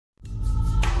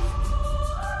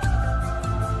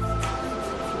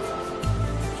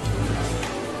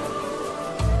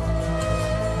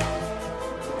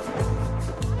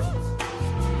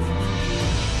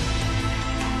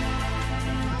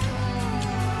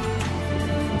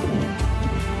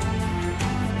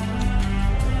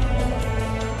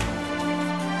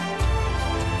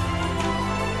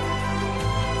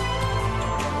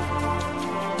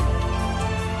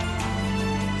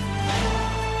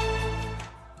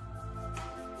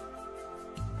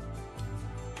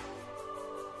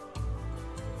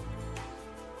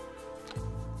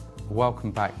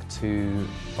Welcome back to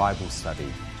Bible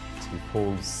study, to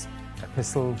Paul's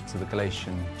epistle to the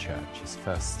Galatian church, his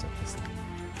first epistle.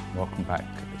 Welcome back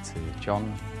to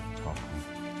John, welcome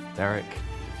Derek,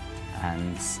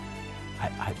 and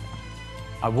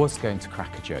I was going to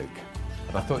crack a joke,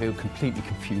 but I thought it would completely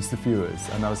confuse the viewers,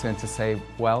 and I was going to say,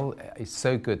 well, it's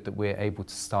so good that we're able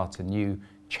to start a new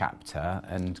chapter,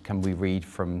 and can we read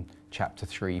from chapter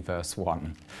 3, verse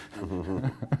 1.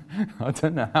 I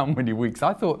don't know how many weeks.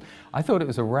 I thought it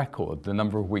was a record, the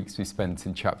number of weeks we spent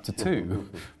in chapter 2,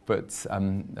 but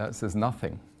that says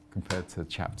nothing compared to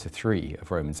chapter 3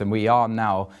 of Romans. And we are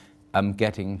now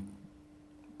getting,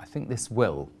 I think this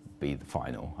will be the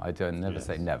final. I don't never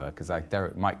say never, because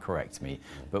Derek might correct me.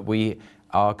 But we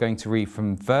are going to read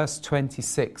from verse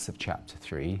 26 of chapter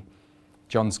 3.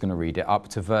 John's going to read it up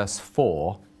to verse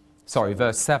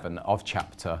 7 of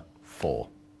chapter 4.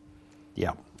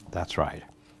 Yeah, that's right.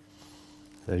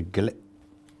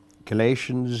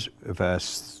 Galatians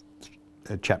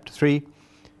chapter 3,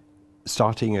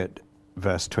 starting at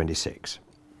verse 26.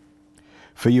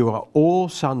 For you are all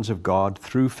sons of God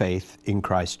through faith in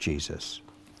Christ Jesus.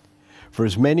 For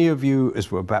as many of you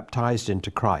as were baptized into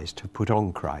Christ have put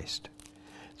on Christ.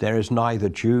 There is neither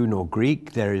Jew nor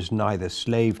Greek, there is neither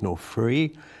slave nor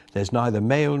free, there's neither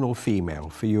male nor female,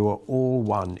 for you are all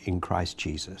one in Christ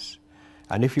Jesus.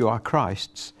 And if you are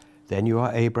Christ's, then you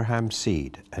are Abraham's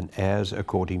seed and heirs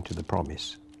according to the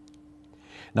promise.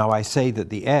 Now I say that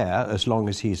the heir, as long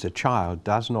as he is a child,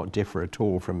 does not differ at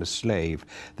all from a slave,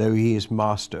 though he is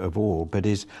master of all, but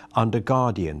is under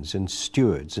guardians and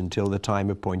stewards until the time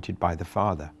appointed by the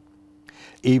Father.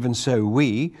 Even so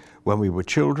we, when we were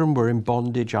children, were in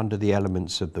bondage under the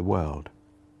elements of the world.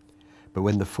 But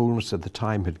when the fullness of the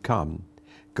time had come,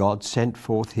 God sent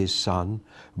forth his Son,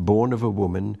 born of a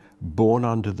woman, born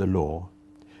under the law,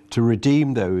 to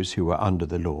redeem those who were under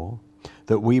the law,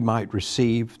 that we might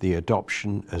receive the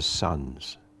adoption as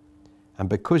sons. And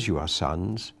because you are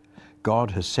sons,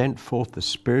 God has sent forth the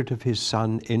Spirit of his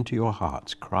Son into your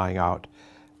hearts, crying out,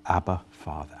 Abba,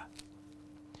 Father.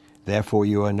 Therefore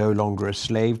you are no longer a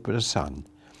slave, but a son,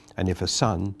 and if a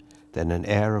son, then an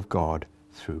heir of God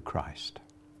through Christ.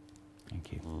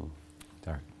 Thank you.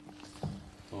 Derek.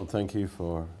 Lord, thank you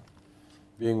for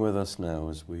being with us now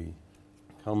as we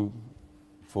come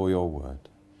for your word.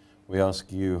 We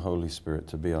ask you, Holy Spirit,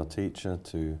 to be our teacher,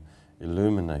 to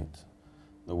illuminate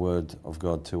the word of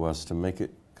God to us, to make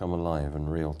it come alive and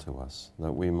real to us,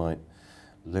 that we might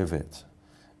live it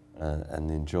and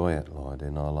enjoy it, Lord,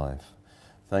 in our life.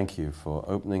 Thank you for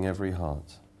opening every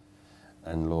heart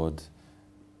and, Lord,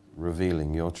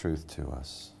 revealing your truth to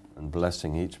us and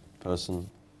blessing each person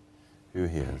who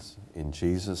hears. In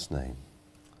Jesus' name,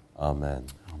 amen.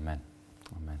 Amen.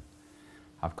 Amen.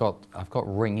 I've got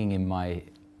ringing in my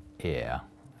ear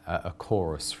a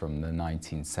chorus from the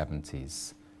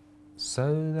 1970s.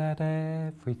 So that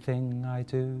everything I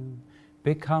do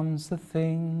becomes the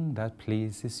thing that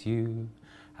pleases you.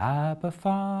 Abba,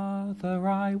 Father,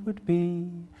 I would be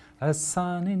a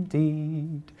son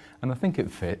indeed. And I think it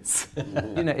fits.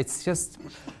 You know,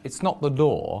 it's not the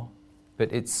law,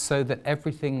 but it's so that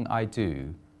everything I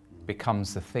do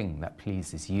becomes the thing that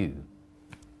pleases you.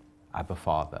 Abba,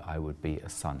 Father, I would be a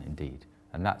son indeed.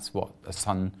 And that's what a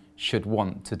son should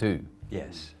want to do.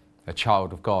 Yes. A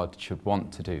child of God should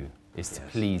want to do, is to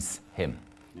please him.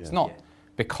 Yeah. It's not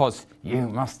because you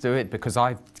must do it, because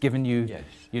I've given you,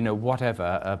 you know,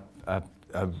 whatever,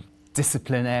 a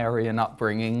disciplinarian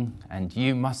upbringing, and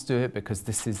you must do it because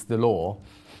this is the law.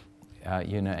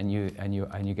 You know, and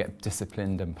you get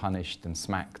disciplined and punished and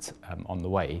smacked on the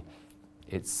way.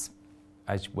 It's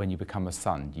as when you become a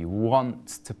son, you want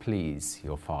to please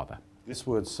your father. This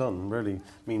word son really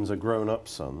means a grown-up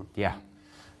son. Yeah.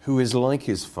 Who is like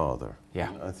his father.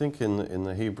 Yeah. And I think in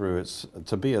the Hebrew, it's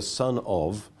to be a son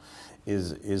of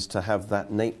is to have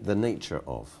that the nature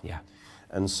of. Yeah.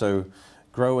 And so,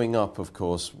 growing up, of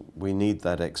course, we need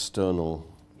that external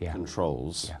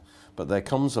controls. Yeah. But there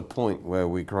comes a point where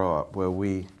we grow up, where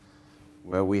we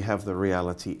have the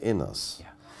reality in us. Yeah.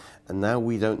 And now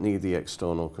we don't need the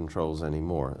external controls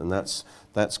anymore. And that's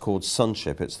called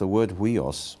sonship. It's the word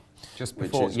huios, just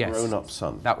before, which is grown-up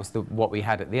son. That was what we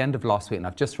had at the end of last week. And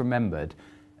I've just remembered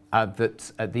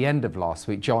that at the end of last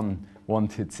week, John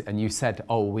wanted, and you said,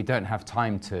 oh, we don't have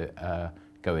time to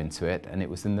go into it. And it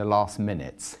was in the last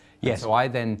minutes. Yes. And so I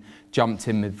then jumped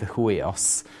in with the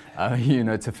huios, you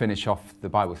know, to finish off the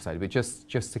Bible study, but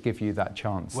just to give you that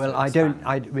chance. Well,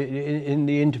 in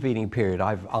the intervening period,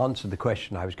 I've answered the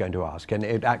question I was going to ask, and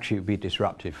it actually would be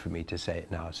disruptive for me to say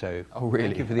it now. So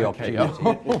thank you for the opportunity.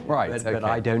 Oh, right. But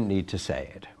I don't need to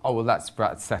say it. Oh, well,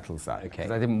 that settles that. Okay.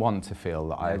 Because I didn't want to feel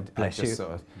that I Bless just you.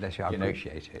 sort of, Bless you, I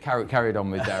appreciate it. Carried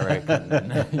on with Derek,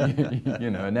 and, you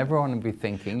know, and everyone would be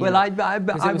thinking. Well, it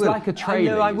was like a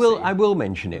trailer. I will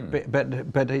mention it,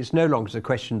 but it's no longer a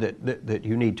question that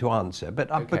you need to answer.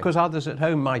 But because others at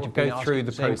home might have been go asking through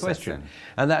the the same process question, then.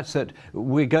 and that's that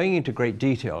we're going into great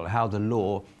detail how the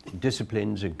law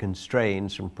disciplines and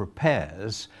constrains and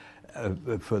prepares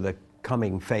for the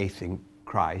coming faith in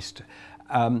Christ.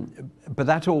 But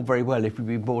that's all very well if you've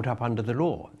been brought up under the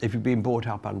law, if you've been brought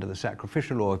up under the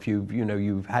sacrificial law, if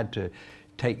you've had to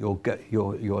take your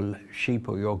sheep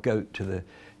or your goat to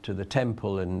the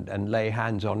temple and lay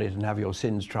hands on it and have your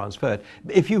sins transferred.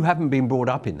 If you haven't been brought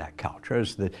up in that culture,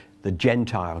 as the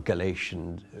Gentile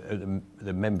Galatians,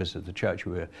 the members of the church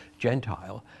who were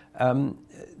Gentile,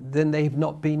 then they've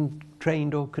not been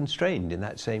trained or constrained in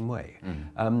that same way.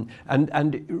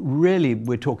 And really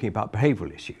we're talking about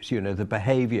behavioural issues, you know, the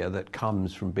behaviour that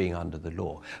comes from being under the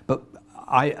law. But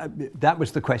that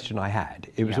was the question I had.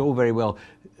 It was all very well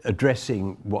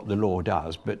addressing what the law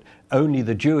does, but only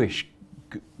the Jewish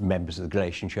members of the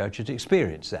Galatian church had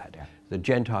experienced that. Yeah. The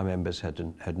Gentile members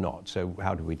had not, so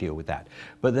how do we deal with that?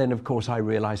 But then, of course, I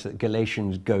realised that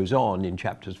Galatians goes on in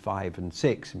chapters 5 and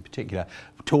 6 in particular,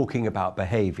 talking about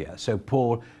behaviour. So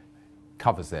Paul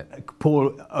covers it.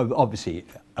 Paul, obviously,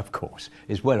 of course,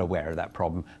 is well aware of that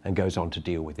problem and goes on to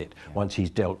deal with it once he's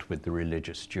dealt with the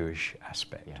religious Jewish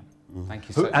aspect. Yeah. Thank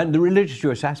you so much. And the religious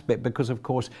Jewish aspect, because, of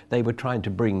course, they were trying to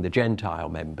bring the Gentile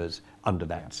members under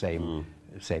that same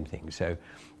thing. So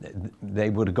they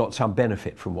would have got some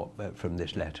benefit from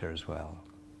this letter as well.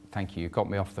 Thank you. You got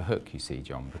me off the hook, you see,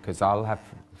 John, because I'll have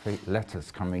letters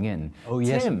coming in. Oh,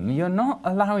 yes. Tim, you're not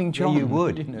allowing John you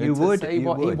would. to say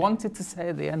what he wanted to say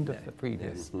at the end of the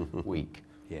previous week.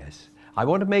 Yes. I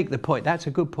want to make the point, that's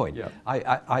a good point. Yeah.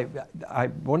 I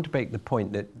want to make the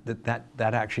point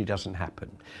that actually doesn't happen.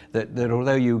 That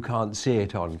although you can't see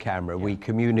it on camera, we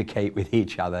communicate with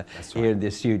each other here in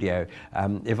this studio.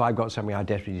 If I've got something I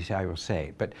desperately say, I will say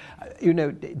it. But, you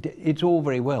know, it's all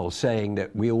very well saying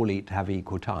that we all have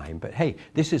equal time. But hey,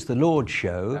 this is the Lord's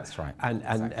show. That's right.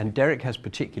 And Derek has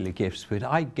particular gifts, which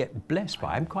I get blessed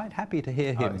by. I'm quite happy to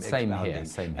hear him expounding.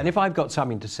 Same here. And if I've got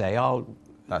something to say, I'll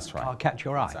catch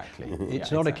your eye. Exactly. It's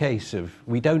not a case of,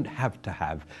 we don't have to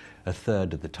have a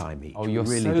third of the time each. Oh, you're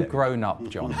really so grown up,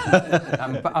 John.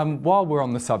 But while we're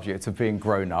on the subject of being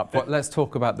grown up, let's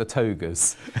talk about the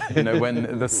togas. You know,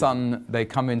 when they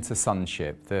come into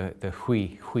sonship, the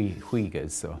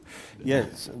huigas.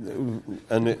 Yes,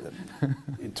 and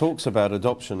it talks about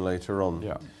adoption later on.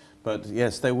 Yeah. But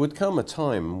yes, there would come a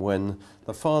time when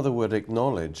the father would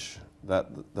acknowledge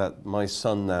that my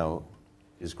son now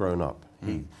is grown up.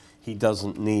 He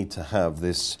doesn't need to have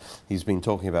this. He's been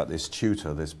talking about this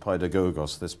tutor, this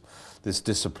pedagogos, this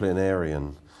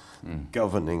disciplinarian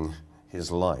governing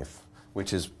his life,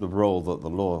 which is the role that the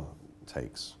law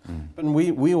takes. And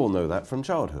we all know that from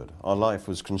childhood. Our life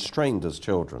was constrained as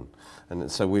children,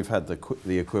 and so we've had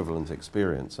the equivalent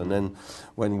experience. And then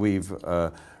when we've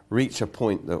reached a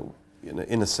point that, you know,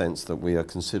 in a sense, that we are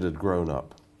considered grown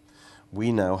up,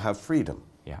 we now have freedom.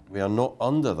 Yeah. We are not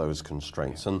under those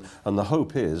constraints, and the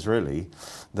hope is really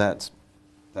that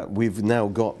we've now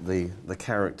got the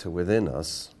character within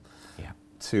us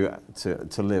to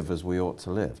live as we ought to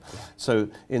live. Yeah. So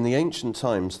in the ancient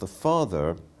times, the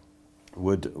father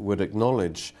would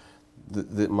acknowledge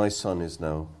that my son is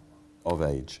now of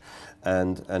age,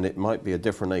 and it might be a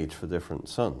different age for different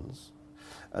sons,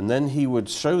 and then he would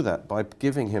show that by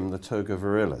giving him the toga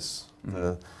virilis,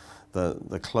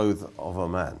 the cloth of a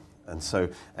man. And so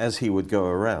as he would go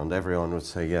around, everyone would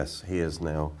say, yes, he is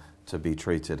now to be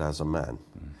treated as a man.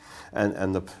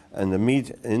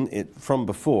 From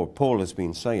before, Paul has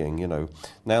been saying, you know,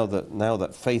 now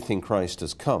that faith in Christ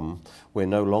has come, we're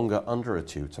no longer under a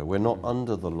tutor. We're not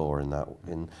under the law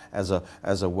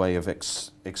as a way of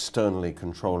externally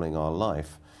controlling our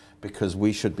life, because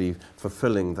we should be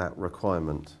fulfilling that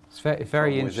requirement. It's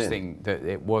very interesting that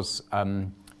it was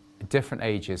different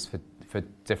ages for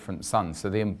different sons. So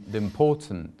the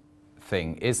important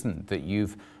thing isn't that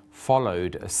you've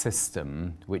followed a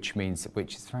system which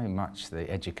is very much the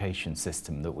education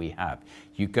system that we have.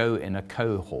 You go in a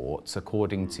cohort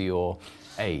according to your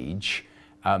age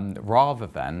rather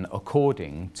than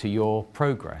according to your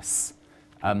progress.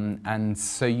 And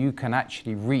so you can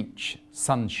actually reach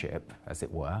sonship, as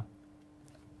it were,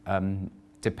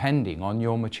 depending on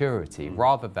your maturity,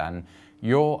 rather than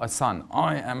you're a son.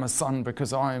 I am a son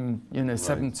because I'm,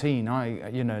 17.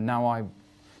 Now I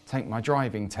take my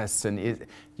driving tests, and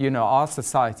our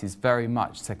society is very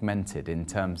much segmented in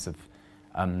terms of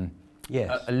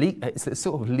it's a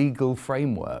sort of legal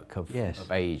framework of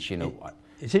age.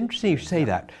 It's interesting you say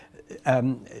that.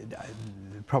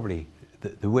 Probably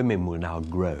the women will now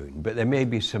groan, but there may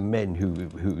be some men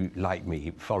who like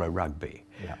me, follow rugby.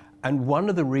 Yeah. And one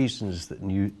of the reasons that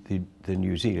the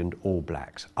New Zealand All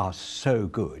Blacks are so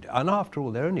good, and after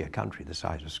all, they're only a country the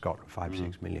size of Scotland,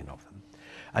 5-6 million of them,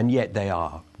 and yet they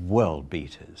are world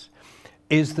beaters,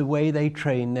 is the way they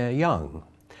train their young.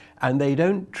 And they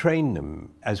don't train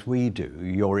them as we do.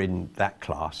 You're in that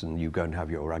class and you go and have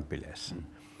your rugby lesson.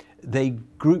 They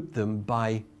group them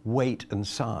by weight and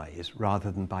size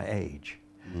rather than by age.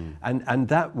 And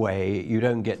that way you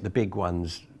don't get the big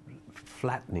ones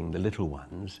flattening the little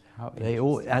ones.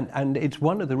 And it's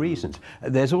one of the reasons.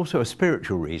 There's also a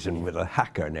spiritual reason with a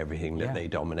haka and everything that they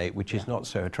dominate, which is not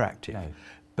so attractive. No.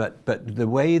 But the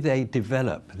way they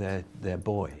develop their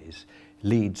boys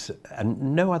leads, and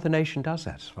no other nation does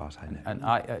that as far as I know. And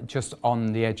I, just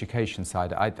on the education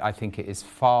side, I think it is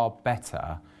far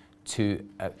better to,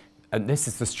 and this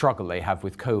is the struggle they have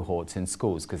with cohorts in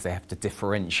schools, because they have to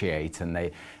differentiate, and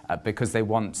they, because they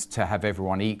want to have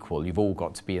everyone equal. You've all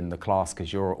got to be in the class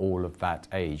because you're all of that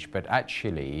age. But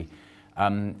actually,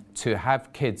 to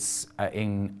have kids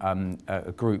in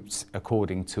groups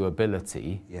according to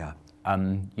ability,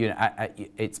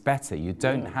 it's better. You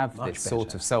don't have this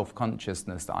sort of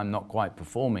self-consciousness that I'm not quite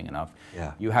performing enough.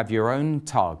 Yeah. You have your own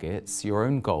targets, your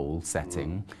own goal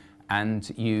setting, and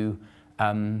you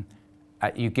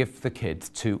give the kid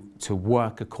to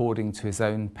work according to his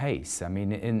own pace. I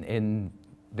mean, in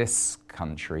this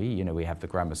country, we have the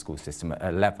grammar school system at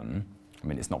 11. I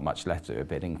mean, it's not much left of it,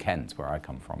 but in Kent, where I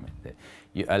come from,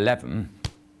 11,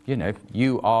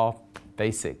 you are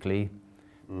basically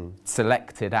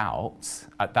selected out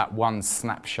at that one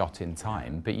snapshot in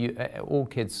time. But all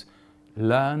kids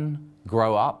learn,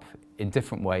 grow up in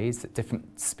different ways, at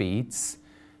different speeds,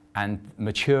 and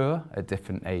mature at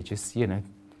different ages,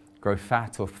 grow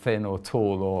fat or thin or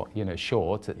tall or,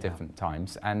 short at different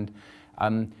times. And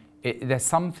there's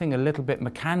something a little bit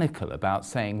mechanical about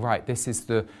saying, right, this is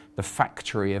the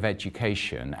factory of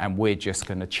education, and we're just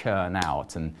going to churn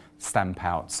out and stamp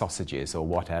out sausages or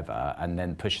whatever and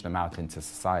then push them out into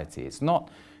society. It's not.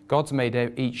 God's made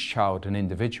each child an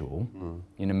individual,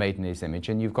 made in his image,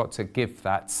 and you've got to give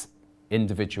that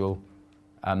individual,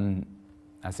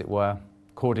 as it were,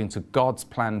 according to God's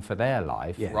plan for their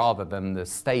life, rather than the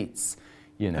state's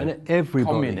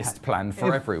communist plan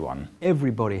for everyone.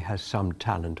 Everybody has some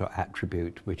talent or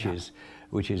attribute which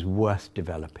is worth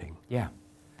developing. Yeah,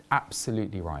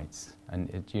 absolutely right.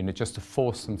 And just to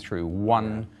force them through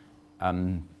one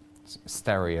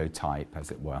stereotype,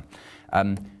 as it were.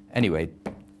 Anyway,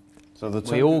 so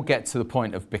we all get to the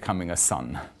point of becoming a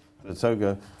son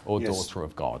or daughter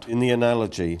of God. In the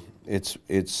analogy,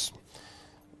 it's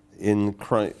in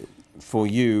Christ, for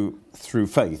you through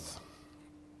faith.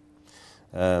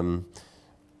 When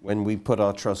we put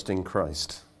our trust in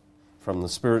Christ, from the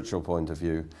spiritual point of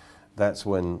view, that's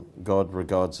when God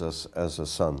regards us as a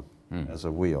son, as a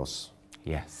huios.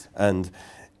 Yes. And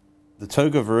the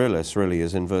toga virilis really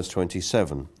is in verse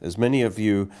 27. As many of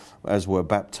you as were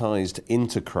baptized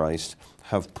into Christ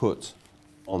have put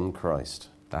on Christ.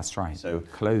 That's right. So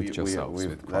clothed yourselves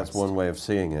with Christ. That's one way of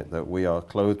seeing it, that we are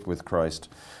clothed with Christ.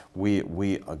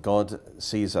 God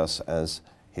sees us as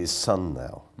his son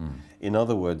now. In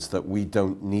other words, that we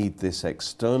don't need this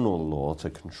external law to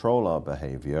control our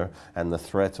behavior and the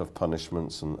threat of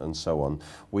punishments and so on.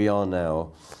 We are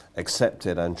now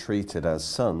accepted and treated as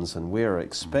sons, and we are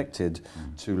expected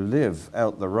to live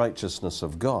out the righteousness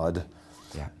of God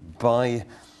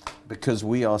because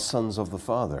we are sons of the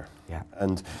Father. Yeah.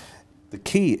 And the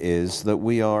key is that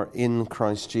we are in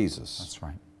Christ Jesus. That's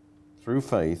right. Through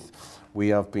faith, we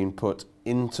have been put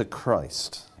into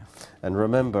Christ. And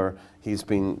remember,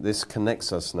 this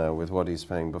connects us now with what he's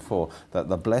saying before, that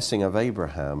the blessing of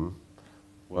Abraham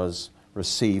was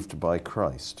received by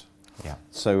Christ. Yeah.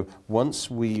 So once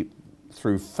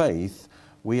through faith,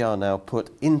 we are now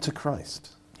put into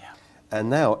Christ. Yeah. And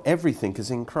now everything is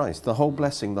in Christ. The whole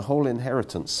blessing, the whole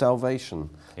inheritance, salvation,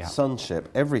 sonship,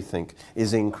 everything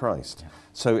is in Christ. Yeah.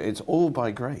 So it's all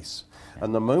by grace. Yeah.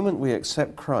 And the moment we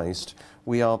accept Christ,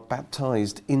 we are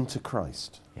baptized into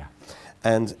Christ. Yeah.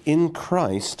 And in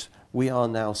Christ, we are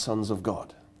now sons of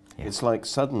God. Yeah. It's like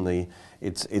suddenly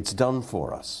it's done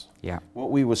for us. Yeah.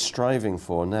 What we were striving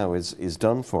for now is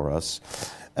done for us.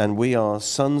 And we are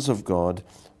sons of God,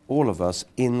 all of us,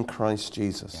 in Christ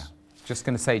Jesus. Yeah. just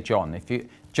going to say, John, if you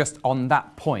just on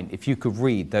that point, if you could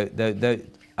read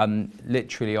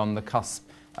literally on the cusp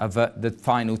of the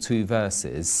final 2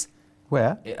 verses.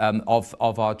 Where?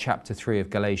 Of our chapter 3 of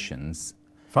Galatians.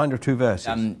 Final 2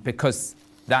 verses. Because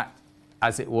that,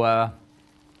 as it were,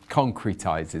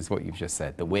 concretizes what you've just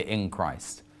said, that we're in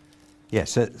Christ.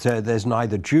 Yes, so there's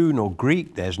neither Jew nor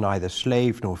Greek, there's neither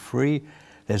slave nor free,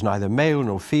 there's neither male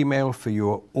nor female, for you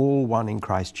are all one in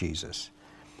Christ Jesus.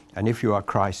 And if you are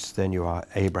Christ's, then you are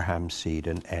Abraham's seed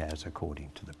and heirs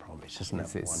according to the promise. Isn't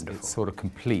that wonderful? It sort of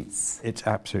completes it's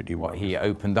absolutely what wonderful. he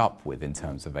opened up with in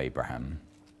terms of Abraham.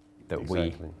 That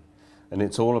exactly. And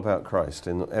it's all about Christ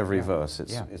in every verse.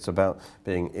 It's about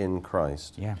being in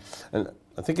Christ. Yeah. And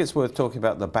I think it's worth talking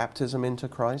about the baptism into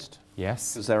Christ.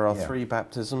 Yes. Because there are 3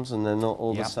 baptisms and they're not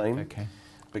all the same. Okay.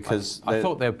 Because I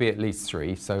thought there'd be at least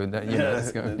 3. So that,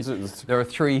 there are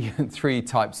three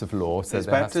types of law. So there's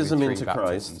there baptism has to be 3 into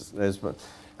Christ.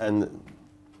 And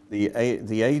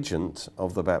the agent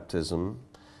of the baptism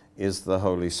is the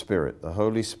Holy Spirit. The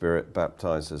Holy Spirit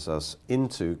baptizes us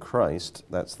into Christ.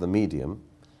 That's the medium.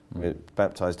 We're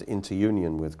baptized into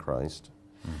union with Christ.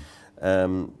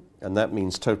 And that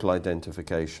means total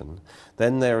identification.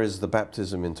 Then there is the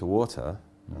baptism into water,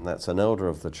 and that's an elder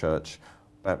of the church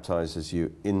baptizes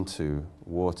you into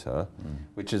water,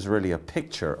 which is really a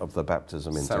picture of the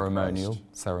baptism into Christ.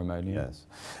 Ceremonial. Yes.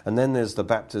 And then there's the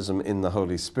baptism in the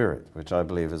Holy Spirit, which I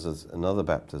believe is another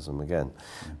baptism again.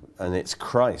 And it's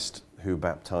Christ who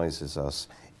baptizes us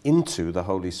into the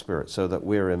Holy Spirit, so that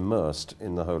we're immersed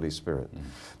in the Holy Spirit.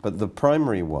 But the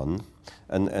primary one,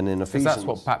 and in Ephesians... That's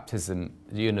what baptism,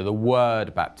 the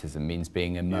word baptism means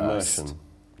being immersed. Immersion.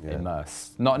 Yeah.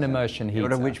 Immersed. Not an immersion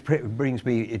heater. Which brings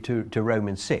me to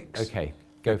Romans 6. Okay,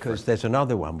 go for it. Because there's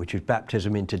another one, which is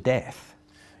baptism into death.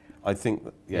 I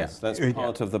think, yes, that's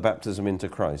part of the baptism into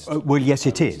Christ. Well, yes,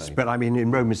 it is. But I mean, in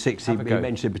Romans 6, he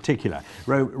mentions in particular.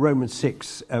 Romans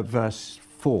 6, verse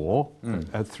 4,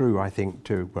 through, I think,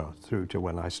 through to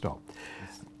when I stop.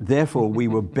 Therefore, we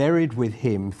were buried with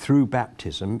him through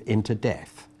baptism into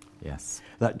death. Yes.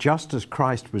 That just as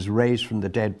Christ was raised from the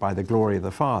dead by the glory of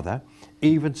the Father,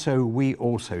 even so we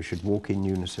also should walk in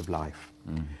newness of life.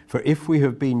 For if we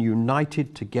have been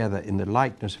united together in the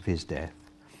likeness of his death,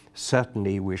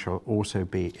 certainly we shall also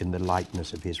be in the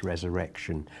likeness of his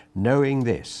resurrection, knowing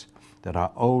this, that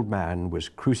our old man was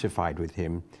crucified with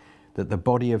him, that the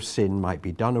body of sin might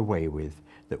be done away with,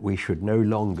 that we should no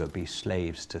longer be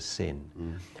slaves to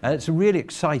sin. And it's a really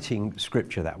exciting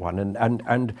scripture, that one.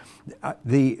 And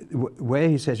where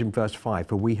he says in verse 5,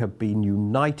 for we have been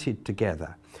united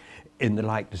together in the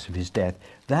likeness of his death,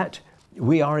 that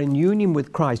we are in union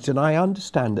with Christ. And I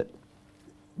understand that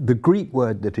the Greek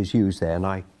word that is used there, and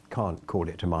I can't call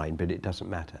it to mind, but it doesn't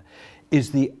matter,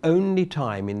 is the only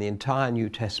time in the entire New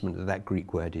Testament that that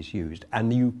Greek word is used.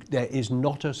 And there is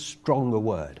not a stronger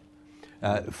word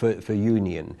for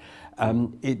union.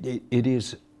 It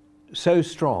is so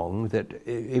strong that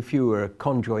if you were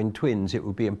conjoined twins, it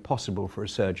would be impossible for a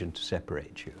surgeon to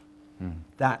separate you.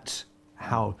 That's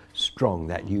how strong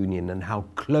that union and how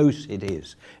close it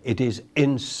is. It is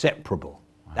inseparable.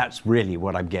 Wow. That's really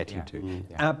what I'm getting to.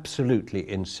 Absolutely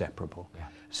inseparable.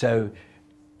 So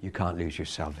you can't lose your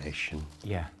salvation.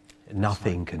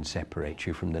 Nothing can separate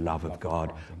you from the love of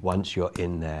God once you're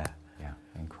in there.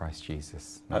 In Christ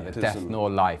Jesus. Neither death nor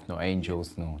life, nor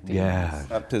angels, nor demons.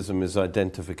 Baptism is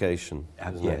identification.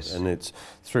 Yes. And it's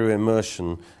through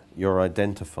immersion you're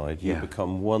identified. You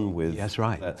become one with That's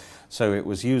right. that. So it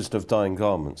was used of dyeing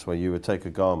garments, where you would take a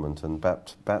garment and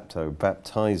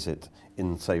baptize it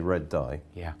in, say, red dye.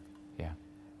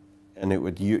 And it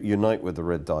would unite with the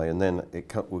red dye, and then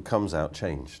it comes out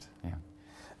changed.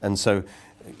 And so,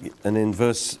 and in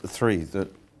verse 3 that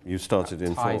you started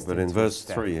in 4, but in verse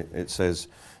 3 it says,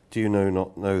 do you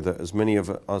not know that as many of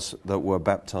us that were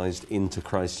baptized into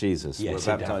Christ Jesus were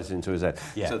baptized into his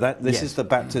death? So this is the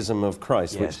baptism of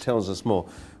Christ, which tells us more.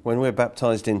 When we're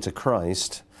baptized into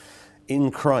Christ,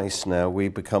 in Christ now we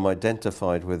become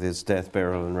identified with his death,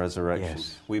 burial and resurrection.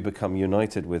 We become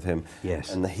united with him,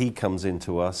 and he comes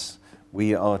into us.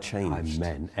 We are changed.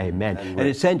 Amen. And in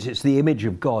a sense, it's the image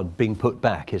of God being put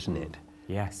back, isn't it?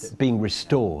 Being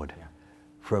restored.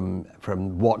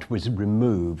 From what was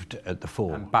removed at the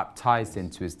fall. And baptized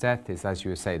into his death is, as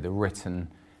you would say, the written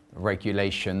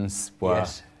regulations were,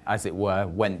 as it were,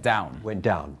 went down.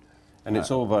 And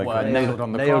it's all by grace. Nailed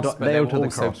on the cross, but nailed to the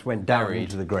cross, went down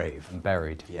into the grave. And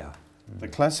buried. The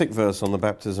classic verse on the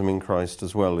baptism in Christ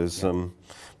as well is,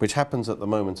 which happens at the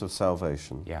moment of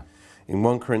salvation. In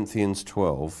 1 Corinthians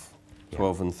 12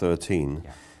 and 13,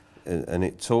 and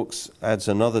it adds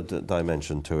another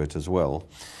dimension to it as well.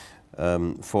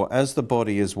 For as the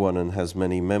body is one and has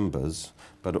many members,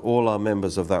 but all are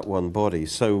members of that one body,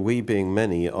 so we being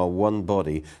many are one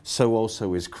body, so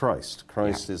also is Christ.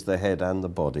 Christ is the head and the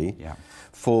body. Yeah.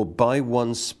 For by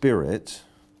one Spirit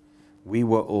we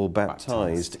were all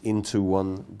baptized into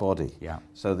one body. Yeah.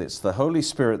 So it's the Holy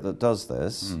Spirit that does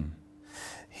this.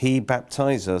 He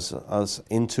baptizes us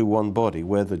into one body,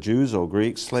 whether Jews or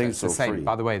Greeks, slaves So it's the or same. free.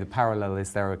 By the way, the parallel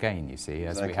is there again, you see,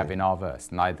 as we have in our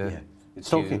verse. Neither It's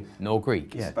Jew talking- nor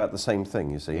Greek. It's about the same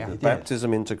thing, you see. Yeah. The Yeah.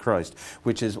 baptism into Christ,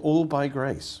 which is all by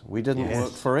grace. We didn't Yes.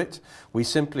 work for it. We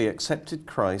simply accepted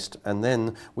Christ, and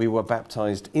then we were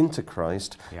baptized into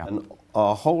Christ. Yeah. And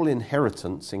our whole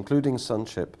inheritance, including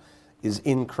sonship, is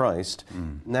in Christ,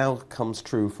 now comes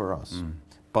true for us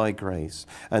by grace.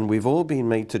 And we've all been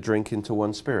made to drink into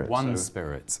one Spirit. One So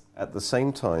Spirit. at the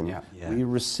same time, Yeah. we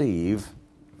receive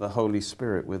the Holy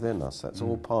Spirit within us. That's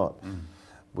all part.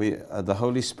 The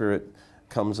Holy Spirit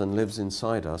comes and lives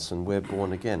inside us, and we're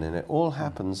born again. And it all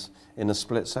happens in a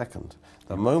split second.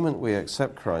 The moment we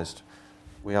accept Christ,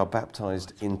 we are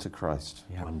baptized into Christ.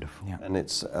 Yeah. Wonderful. Yeah. And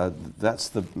it's that's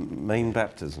the main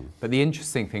baptism. But the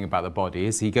interesting thing about the body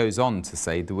is he goes on to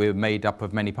say that we're made up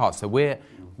of many parts. So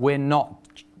we're not,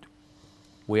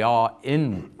 we are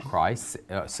in Christ,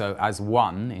 so as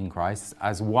one in Christ,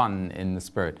 as one in the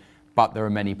Spirit, but there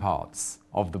are many parts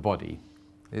of the body.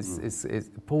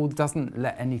 Paul doesn't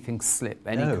let anything slip,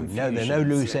 any confusion No, there are no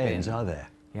loose slip in. ends, are there?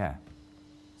 Yeah.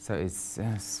 So it's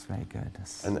very good.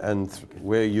 And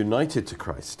we're united to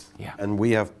Christ. Yeah. And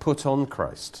we have put on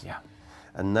Christ. Yeah.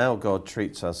 And now God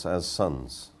treats us as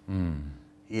sons.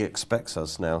 He expects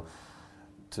us now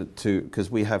to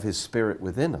because we have His Spirit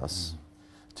within us,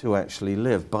 to actually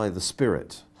live by the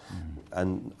Spirit,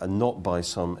 and not by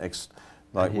some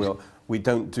we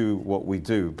don't do what we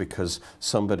do because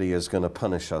somebody is going to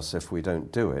punish us if we don't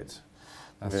do it.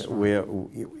 That's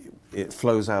It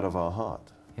flows out of our heart.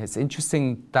 It's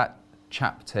interesting that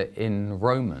chapter in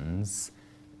Romans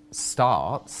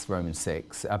starts, Romans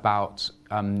 6, about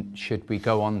should we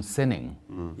go on sinning?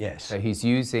 Yes. So he's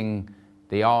using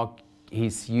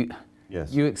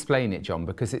Yes. You explain it, John,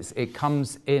 because it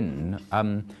comes in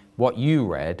what you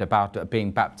read about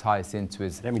being baptized into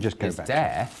his, Let me just go his back.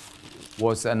 death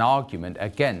was an argument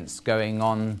against going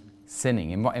on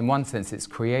sinning. In one sense, it's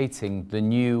creating the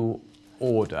new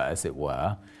order, as it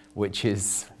were, which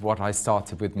is what I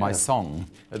started with my song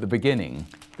at the beginning.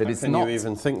 That How it's can not you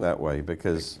even think that way?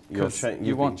 Because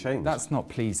you've been changed. That's not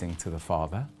pleasing to the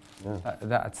Father. Yeah.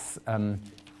 That's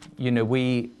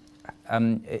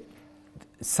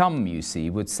some, you see,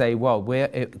 would say, well,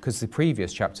 because the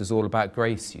previous chapter is all about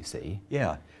grace, you see.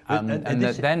 Yeah.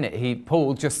 Then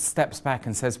Paul just steps back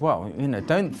and says, well,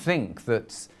 don't think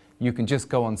that you can just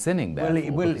go on sinning there.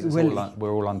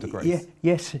 We're all under grace.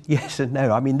 Yes and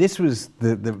no. I mean, this was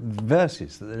the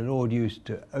verses that the Lord used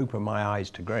to open my eyes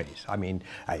to grace. I mean,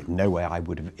 no way I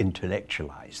would have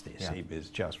intellectualized this. Yeah. It was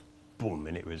just boom,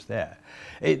 and it was there.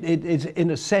 It's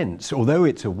in a sense, although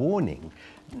it's a warning,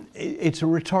 it's a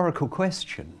rhetorical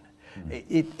question.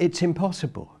 It's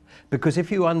impossible, because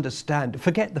if you understand,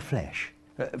 forget the flesh.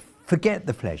 Forget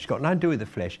the flesh. It's got nothing to do with the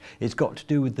flesh. It's got to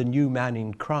do with the new man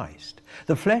in Christ.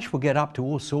 The flesh will get up to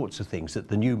all sorts of things that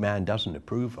the new man doesn't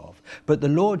approve of. But the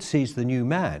Lord sees the new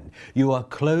man. You are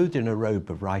clothed in a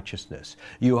robe of righteousness.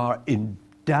 You are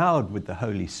endowed with the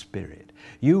Holy Spirit.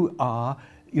 You are,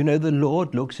 the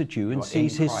Lord looks at you and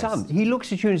sees his son. He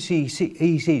looks at you and he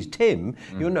sees Tim.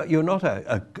 You're not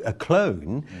a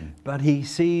clone, but he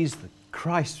sees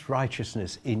Christ's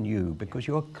righteousness in you, because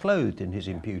you are clothed in his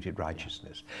imputed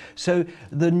righteousness. So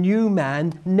the new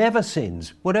man never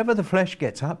sins. Whatever the flesh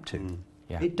gets up to,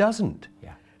 it doesn't.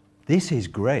 Yeah. This is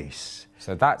grace.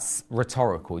 So that's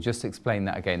rhetorical. Just explain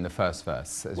that again, the first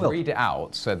verse. Read it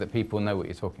out so that people know what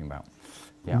you're talking about.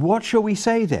 Yeah. What shall we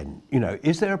say then?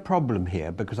 Is there a problem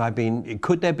here? Because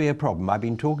could there be a problem? I've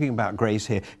been talking about grace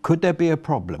here. Could there be a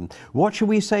problem? What shall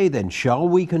we say then? Shall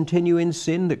we continue in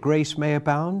sin that grace may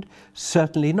abound?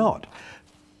 Certainly not.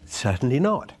 Certainly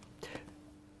not.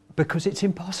 Because it's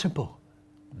impossible.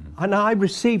 And I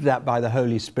received that by the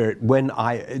Holy Spirit when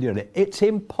it's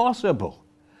impossible.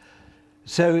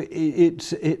 So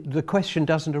the question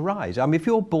doesn't arise. I mean, if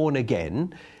you're born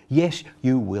again, yes,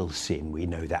 you will sin. We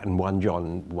know that. And 1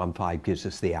 John 1:5 gives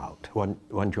us the out. 1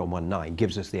 John 1:9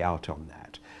 gives us the out on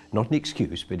that. Not an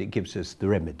excuse, but it gives us the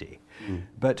remedy.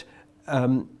 But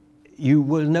you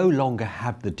will no longer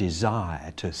have the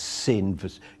desire to sin,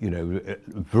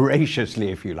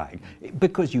 voraciously, if you like,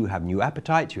 because you have new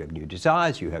appetites, you have new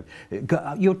desires,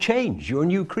 you're changed, you're a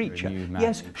new creature. You're a new man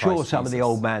yes, in Christ sure, some of the Jesus.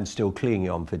 old man's still clinging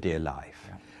on for dear life.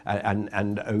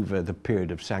 and over the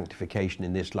period of sanctification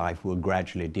in this life, we'll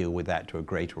gradually deal with that to a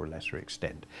greater or lesser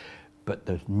extent. But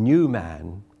the new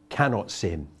man cannot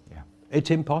sin. Yeah.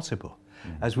 It's impossible.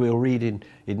 As we'll read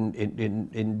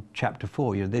in chapter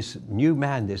 4, this new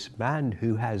man, this man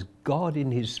who has God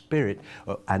in his spirit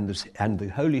and the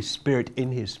Holy Spirit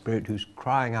in his spirit, who's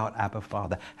crying out, Abba,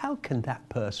 Father. How can that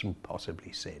person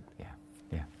possibly sin? Yeah.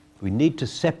 Yeah. We need to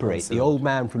separate the old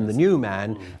man from the new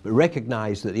man, but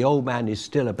recognize that the old man is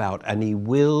still about, and he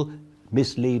will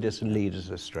mislead us and lead us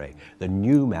astray. The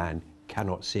new man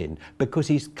cannot sin because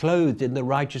he's clothed in the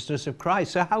righteousness of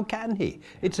Christ. So how can he?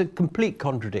 It's a complete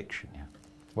contradiction. Yeah.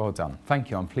 Well done.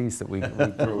 Thank you. I'm pleased that we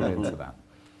drew into that.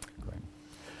 Great.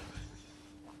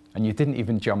 And you didn't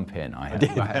even jump in. I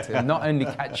had to not only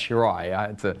catch your eye, I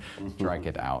had to drag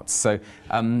it out. So,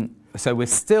 so we're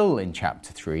still in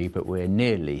chapter 3, but we're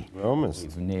nearly. We're almost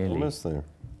there.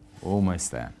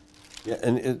 Almost there. Yeah,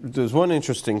 and there's one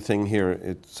interesting thing here.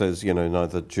 It says,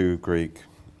 neither Jew, Greek,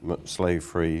 slave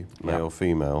free, male,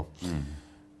 female.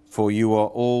 For you are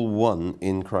all one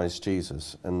in Christ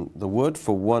Jesus. And the word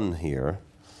for one here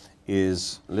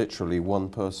is literally one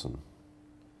person.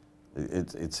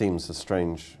 It seems a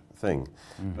strange thing,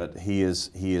 but he is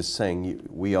saying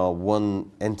we are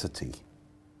one entity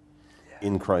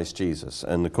in Christ Jesus.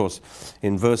 And of course,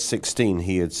 in verse 16,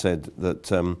 he had said that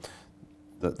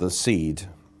that the seed,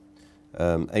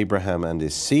 Abraham and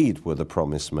his seed were the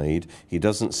promise made. He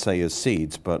doesn't say as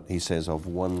seeds, but he says of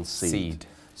one seed.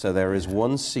 So there is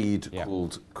one seed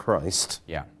called Christ.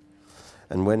 Yeah.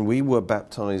 And when we were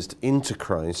baptized into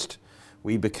Christ,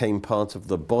 we became part of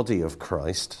the body of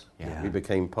Christ. Yeah. We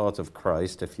became part of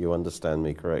Christ, if you understand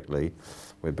me correctly.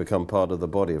 We've become part of the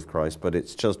body of Christ, but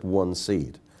it's just one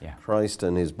seed. Yeah. Christ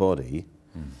and his body.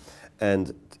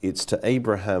 And it's to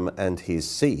Abraham and his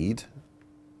seed,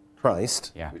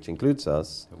 Christ, which includes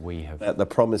us, that the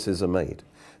promises are made.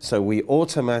 So we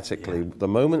automatically, the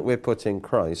moment we're put in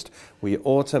Christ, we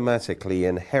automatically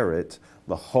inherit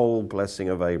the whole blessing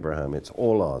of Abraham. It's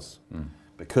all ours.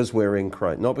 Because we're in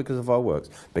Christ, not because of our works,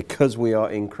 because we are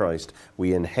in Christ,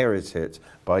 we inherit it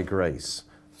by grace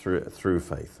through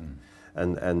faith.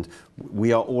 And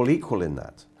we are all equal in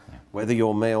that. Whether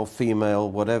you're male, female,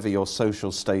 whatever your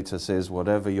social status is,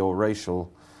 whatever your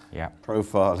racial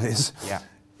profile is,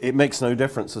 it makes no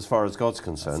difference as far as God's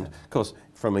concerned. Of course,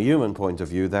 from a human point of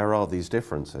view, there are these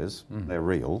differences. They're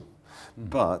real.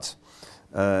 But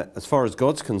as far as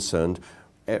God's concerned,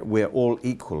 we're all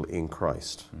equal in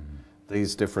Christ.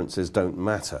 These differences don't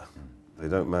matter. They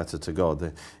don't matter to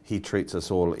God. He treats us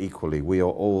all equally. We are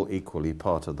all equally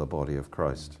part of the body of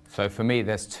Christ. So for me,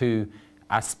 there's two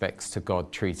aspects to God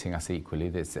treating us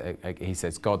equally. He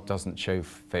says God doesn't show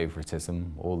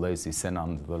favoritism. All those who sin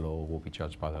under the law will be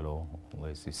judged by the law. All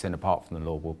those who sin apart from the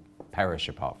law will perish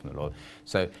apart from the law.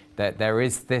 So there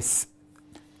is this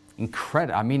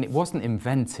incredible, I mean, it wasn't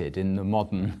invented in the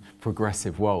modern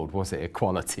progressive world, was it,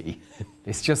 equality?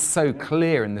 It's just so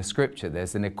clear in the scripture.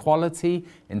 There's an equality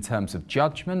in terms of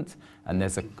judgment, and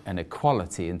there's an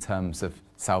equality in terms of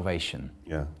salvation.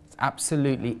 Yeah. It's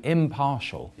absolutely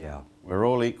impartial. Yeah. We're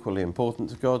all equally important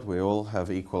to God. We all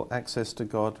have equal access to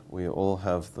God. We all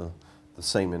have the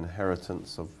same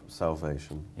inheritance of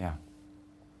salvation. Yeah.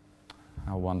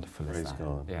 How wonderful is that? Praise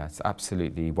God. Yeah, it's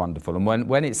absolutely wonderful. And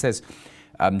when it says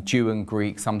Jew and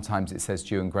Greek, sometimes it says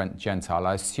Jew and Gentile,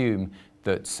 I assume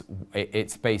that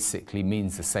it basically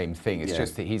means the same thing. It's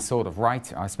just that he's sort of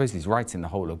writing, I suppose he's writing the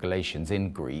whole of Galatians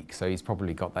in Greek, so he's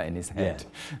probably got that in his head.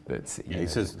 That, he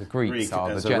says the Greeks are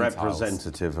as the Gentiles. a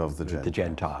representative of the Gentiles. The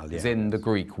Gentile, Because in the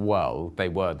Greek world, they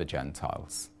were the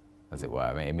Gentiles, as it were.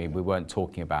 I mean, we weren't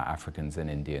talking about Africans and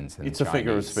Indians and It's Chinese. a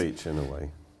figure of speech in a way,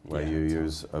 where you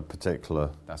use a particular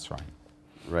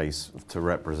race to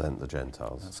represent the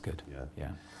Gentiles. That's good. Yeah.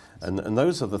 And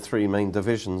those are the three main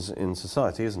divisions in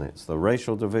society, isn't it? It's the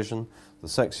racial division, the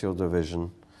sexual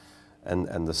division,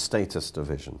 and the status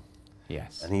division.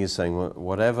 Yes. And he is saying,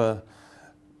 whatever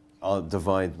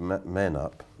divide men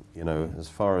up, as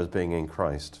far as being in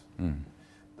Christ,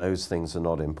 those things are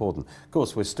not important. Of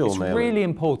course, we're still male. It's really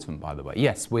important, by the way.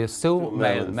 Yes, we're still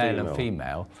male and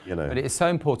female. But it is so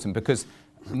important because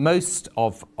most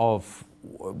of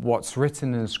what's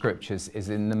written in the scriptures is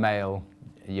in the male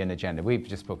gender. We've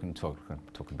just been talking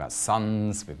about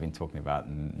sons, we've been talking about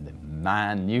the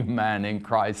man, new man in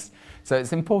Christ. So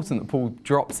it's important that Paul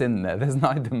drops in there. There's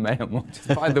neither male nor,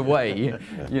 just by the way,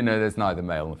 there's neither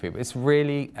male nor female. It's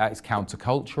really, it's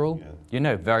countercultural,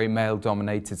 very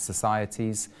male-dominated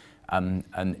societies, and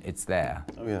it's there.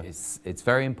 It's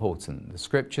very important. The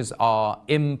scriptures are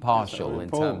impartial in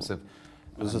terms of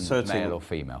There's a certain, male or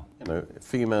female.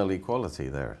 Female equality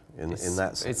there in that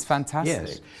sense. It's fantastic.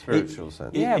 Yes. Spiritual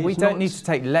sense. Yeah, we It's don't not need to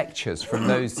take lectures from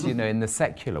those, in the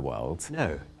secular world.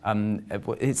 No.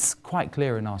 It's quite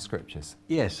clear in our scriptures.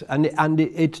 Yes, and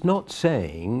it's not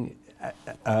saying,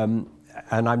 and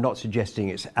I'm not suggesting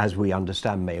it's as we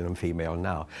understand male and female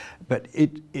now, but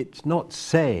it's not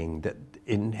saying that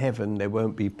in heaven there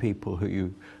won't be people who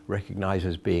you recognise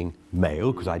as being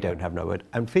male, because I don't have no word,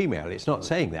 and female. It's not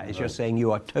saying that. It's just saying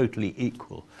you are totally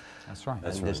equal. That's right.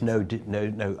 And there's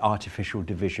no artificial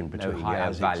division between no higher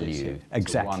as value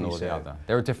exactly to one or so. the other.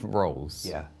 There are different roles.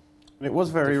 Yeah. And it was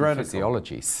very Different radical.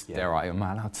 physiologies. Yeah. Dare I? Am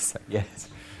I allowed to say? Yes.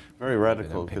 Very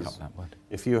radical, Pick up because that word.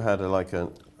 if you had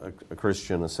a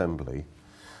Christian assembly,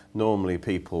 normally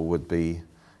people would be,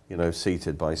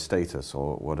 seated by status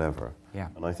or whatever. Yeah.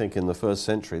 And I think in the first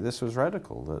century this was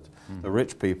radical, that the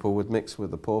rich people would mix with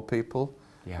the poor people,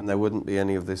 Yeah. and there wouldn't be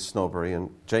any of this snobbery. And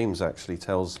James actually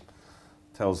tells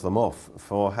them off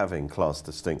for having class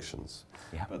distinctions.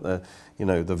 Yeah. But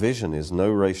the vision is no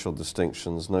racial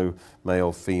distinctions, no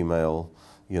male, female,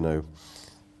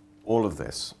 all of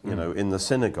this. In the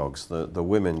synagogues, the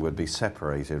women would be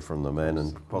separated from the men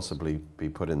and possibly be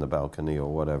put in the balcony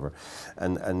or whatever.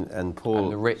 And Paul...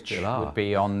 And the rich would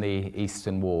be on the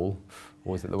eastern wall,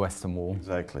 or is it the western wall?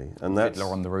 Exactly. And that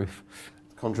Fiddler on the roof.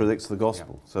 contradicts the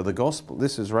gospel. Yeah. So the gospel,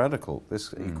 this is radical.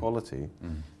 This equality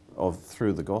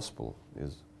through the gospel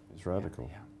is radical.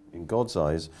 Yeah. In God's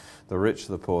eyes, the rich,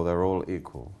 the poor, they're all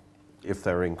equal if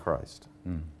they're in Christ.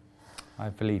 I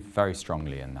believe very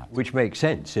strongly in that. Which makes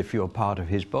sense if you're part of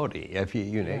his body. If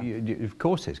of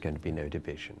course there's going to be no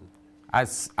division.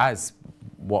 As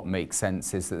what makes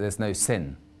sense is that there's no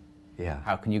sin. Yeah.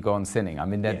 How can you go on sinning? I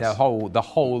mean, Yes. the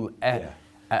whole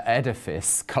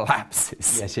edifice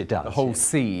collapses. Yes, it does. The whole Yeah.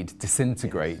 seed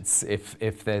disintegrates if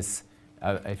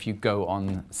you go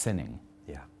on sinning.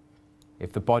 Yeah.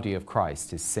 If the body of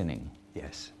Christ is sinning.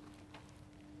 Yes.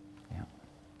 Yeah.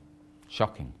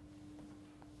 Shocking.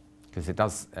 Because it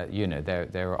does,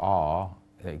 there are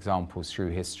examples through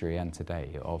history and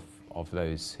today of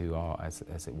those who are, as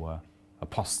it were,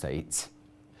 apostates.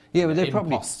 Yeah, but they're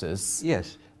probably imposters.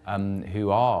 Yes.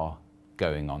 Who are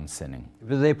going on sinning.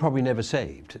 But they're probably never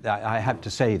saved. I have to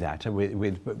say that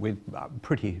with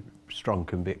pretty strong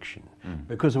conviction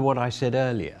because of what I said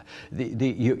earlier.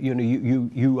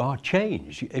 You are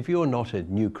changed. If you're not a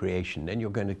new creation, then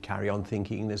you're going to carry on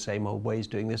thinking the same old ways,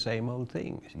 doing the same old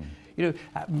things.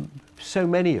 So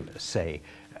many of us say,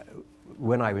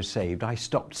 when I was saved, I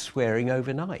stopped swearing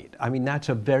overnight. I mean, that's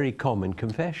a very common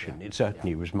confession. It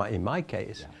certainly was in my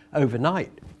case.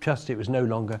 Overnight, just it was no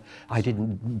longer, I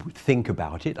didn't think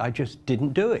about it, I just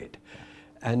didn't do it.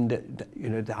 And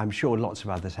I'm sure lots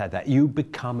of others had that. You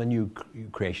become a new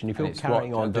creation if you're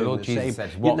carrying on doing the same. The Lord Jesus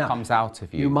said, what comes out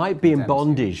of you. You might be in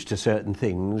bondage to certain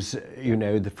things,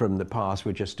 from the past,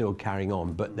 which are still carrying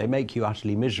on, but they make you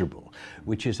utterly miserable,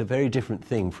 which is a very different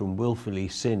thing from willfully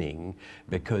sinning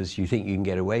because you think you can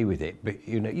get away with it, but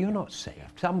you're not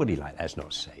saved. Somebody like that's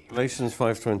not saved. Galatians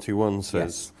 5:21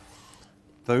 says,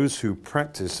 those who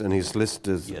practice, and he's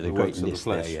listed the works of the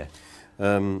flesh.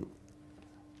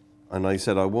 And I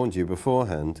said, I warned you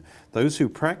beforehand, those who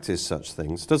practice such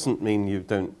things doesn't mean you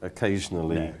don't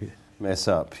occasionally mess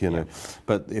up,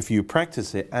 But if you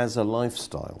practice it as a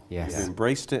lifestyle, you've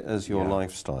embraced it as your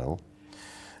lifestyle,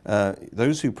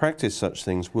 those who practice such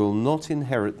things will not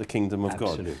inherit the kingdom of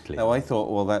God. Now, I thought,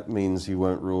 well, that means you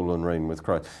won't rule and reign with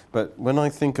Christ. But when I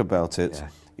think about it,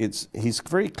 he's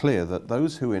very clear that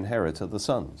those who inherit are the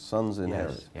sons. Sons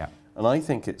inherit. Yeah. And I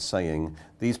think it's saying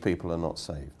these people are not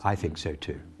saved. I think so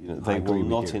too. They will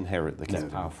not inherit the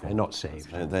kingdom. No, they're not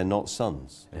saved. They're not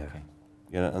sons. Okay.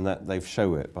 And that they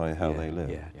show it by how they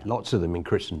live. Lots of them in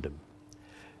Christendom.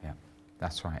 Yeah,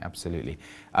 that's right, absolutely.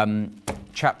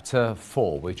 Chapter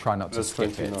 4, we try not to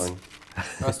skip 29. it.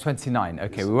 Verse 29,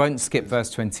 okay, we won't skip verse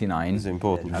 29. It's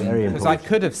important. Very Because I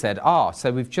could have said,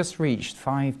 so we've just reached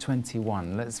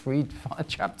 5:21. Let's read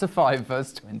chapter 5,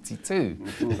 verse 22.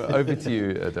 But over to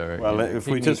you, Derek. Well, if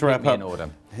we just wrap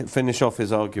up, finish off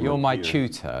his argument. You're my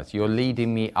tutor. You're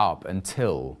leading me up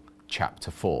until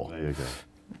chapper 4. There you go.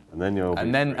 And then you'll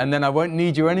and then I won't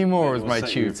need you anymore as my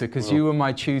tutor, because you were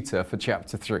my tutor for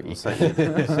chapter 3. We'll set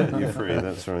you free,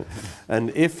 that's right. And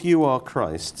if you are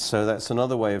Christ, so that's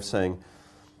another way of saying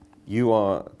you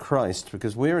are Christ,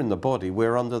 because we're in the body,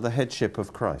 we're under the headship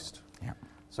of Christ. Yeah.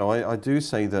 So I do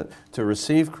say that to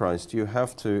receive Christ, you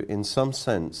have to, in some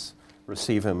sense,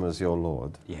 receive him as your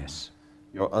Lord. Yes.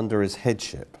 You're under his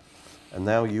headship. And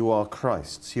now you are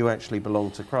Christ's. You actually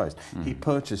belong to Christ. He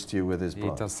purchased you with his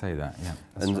blood. He does say that, yeah.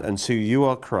 And so you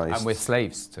are Christ. And we're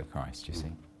slaves to Christ, you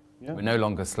see. Yeah. We're no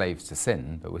longer slaves to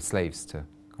sin, but we're slaves to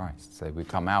Christ. So we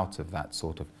come out of that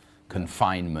sort of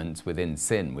confinement within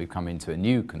sin. We've come into a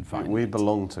new confinement. We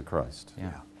belong to Christ.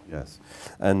 Yeah. Yes.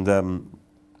 And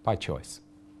By choice.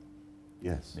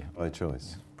 yes, Yeah. by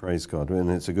choice. Yeah. Praise God.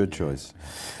 And it's a good choice.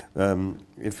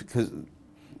 Because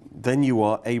then you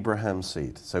are Abraham's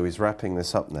seed. So he's wrapping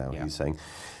this up now. Yeah. He's saying,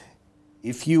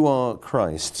 if you are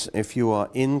Christ's, if you are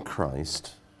in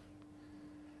Christ,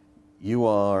 you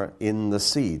are in the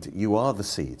seed. You are the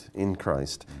seed in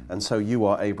Christ. And so you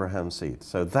are Abraham's seed.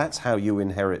 So that's how you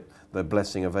inherit the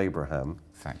blessing of Abraham.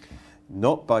 Exactly.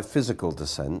 Not by physical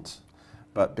descent,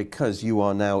 but because you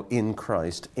are now in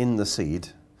Christ, in the seed,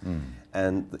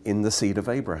 and in the seed of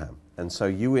Abraham. And so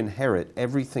you inherit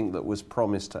everything that was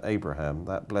promised to Abraham,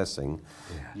 that blessing.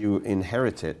 Yeah. You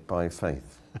inherit it by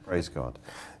faith. Praise God.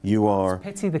 You are... It's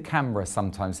a pity the camera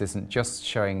sometimes isn't just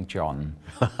showing John.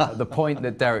 The point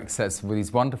that Derek says with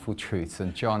these wonderful truths,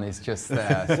 and John is just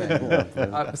there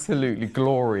saying, absolutely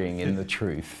glorying in the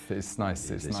truth. It's nice.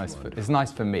 It's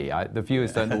nice for me. The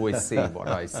viewers don't always see what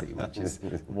I see, which is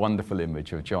a wonderful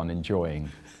image of John enjoying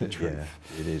the truth.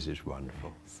 Yeah, it is. It's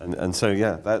wonderful. And so,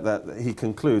 yeah, that he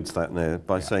concludes that now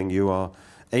by saying you are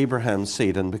Abraham's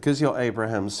seed, and because you're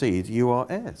Abraham's seed, you are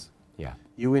heirs. Yeah.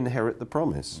 You inherit the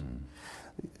promise.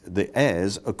 The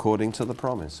heirs according to the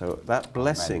promise. So that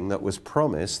blessing that was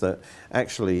promised, that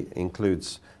actually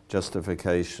includes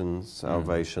justification,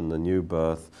 salvation, the new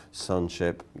birth,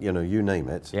 sonship, you know, you name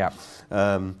it. Yeah.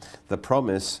 The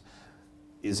promise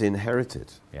is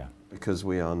inherited. Yeah. Because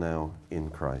we are now in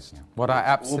Christ. Yeah. What I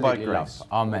absolutely love.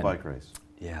 Amen. All by grace.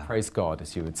 Yeah. Praise God,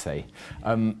 as you would say.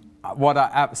 What I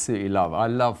absolutely love, I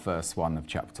love verse 1 of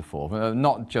chapter 4.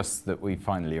 Not just that we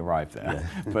finally arrived there,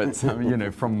 but you know,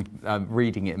 from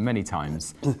reading it many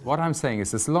times. What I'm saying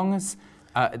is, as long as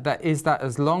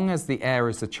as long as the heir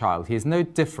is a child, he is no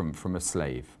different from a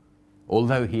slave,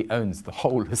 although he owns the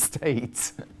whole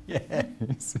estate. Yeah,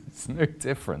 it's no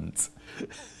different.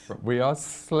 We are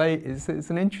slaves. It's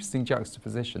an interesting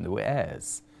juxtaposition that we're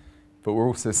heirs, but we're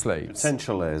also slaves.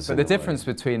 Potential heirs. But the difference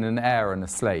between an heir and a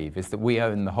slave is that we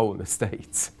own the whole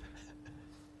estate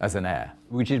as an heir.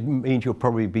 Which means you'll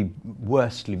probably be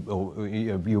worsely, or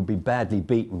you'll be badly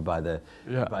beaten by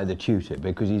the tutor,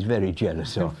 because he's very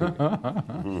jealous of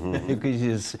you.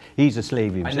 Because he's a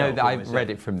slave himself. I know that I've read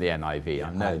it from the NIV.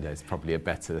 I know there's probably a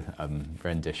better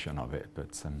rendition of it,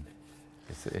 but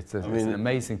it's an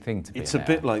amazing thing to be. It's a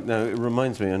bit like, no, it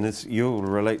reminds me, and you'll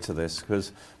relate to this,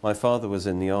 because my father was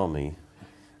in the army,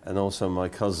 and also my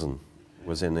cousin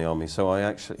was in the army.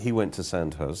 So he went to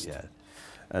Sandhurst,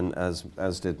 and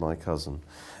as did my cousin,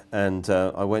 and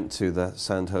I went to the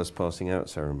Sandhurst passing out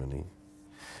ceremony,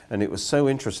 and it was so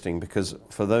interesting because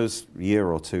for those year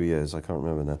or 2 years, I can't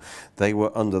remember now, they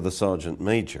were under the sergeant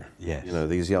major. Yes. You know,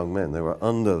 these young men, they were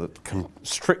under the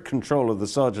strict control of the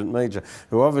sergeant major,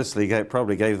 who obviously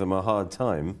probably gave them a hard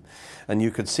time, and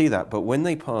you could see that. But when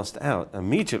they passed out,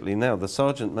 immediately now the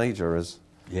sergeant major is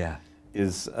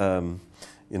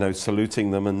you know,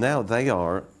 saluting them, and now they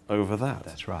are over that.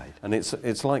 That's right. And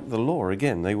it's like the law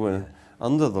again. They were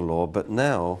under the law, but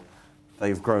now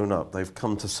they've grown up. They've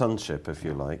come to sonship, if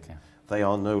you like. Yeah. They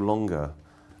are no longer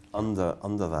under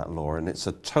that law, and it's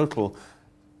a total,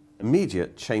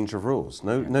 immediate change of rules.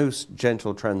 No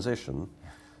gentle transition.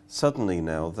 Yeah. Suddenly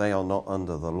now they are not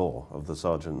under the law of the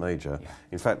sergeant major. Yeah.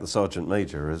 In fact, the sergeant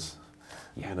major is,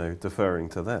 you know, deferring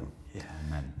to them. Yeah.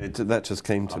 Amen. That just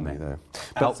came to me there.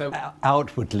 But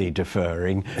outwardly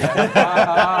deferring.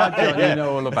 John, you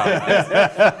know all about this.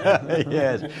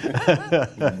 Yes.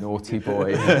 Naughty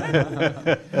boy.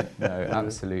 No,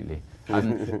 absolutely.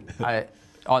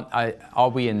 Are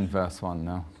we in verse 1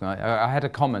 now? I had a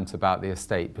comment about the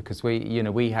estate, because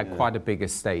we had quite a big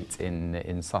estate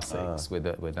in Sussex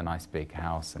with a nice big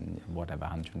house and whatever,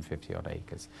 150 odd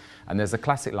acres. And there's a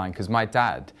classic line, because my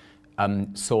dad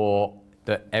saw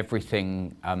that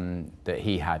everything that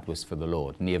he had was for the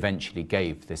Lord, and he eventually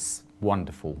gave this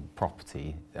wonderful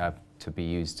property to be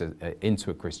used into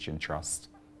a Christian trust,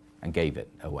 and gave it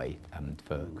away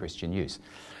for Christian use.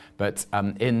 But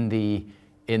in the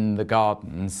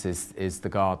gardens is the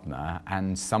gardener,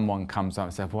 and someone comes up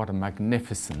and says, what a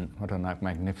magnificent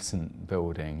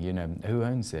building, you know, who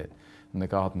owns it? And the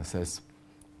gardener says,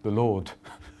 the Lord.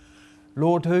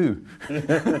 Lord who?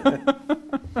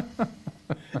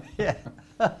 Yeah.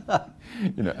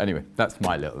 You know, anyway, that's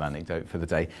my little anecdote for the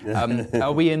day.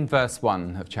 Are we in verse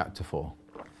 1 of chapter 4?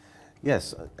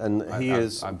 Yes, and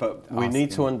but we need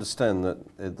to understand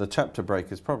that the chapter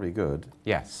break is probably good.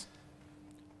 Yes.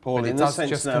 Paul, in a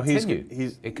sense, now he's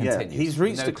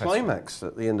reached a climax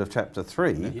at the end of chapter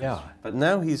 3. Yeah. But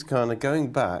now he's kind of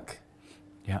going back.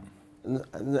 Yeah.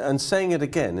 and saying it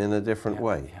again in a different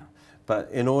way. Yeah. But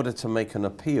in order to make an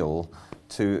appeal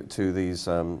to these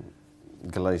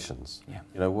Galatians, Yeah.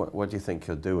 you know, what do you think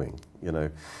you're doing? You know,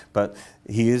 but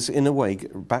he is in a way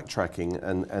backtracking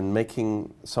and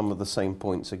making some of the same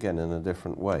points again in a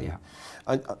different way.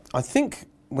 Yeah. I think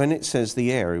when it says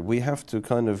the heir, we have to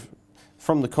kind of,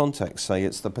 from the context, say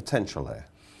it's the potential heir.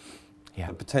 Yeah.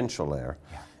 The potential heir.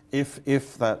 Yeah.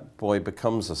 If that boy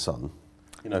becomes a son,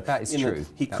 you know, that is true.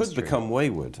 He That's could true. become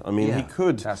wayward. I mean, he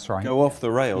could That's right. go off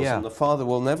the rails, Yeah. and the father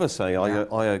will never say,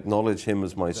 I acknowledge him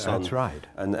as my son. That's right.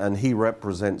 And he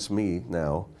represents me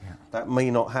now. Yeah. That may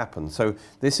not happen. So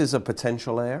this is a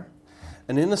potential heir.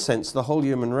 And in a sense, the whole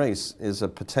human race is a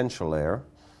potential heir,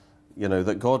 you know,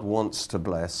 that God wants to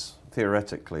bless,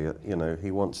 theoretically, you know, he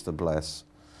wants to bless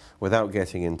without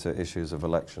getting into issues of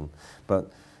election.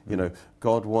 But, you know,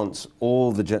 God wants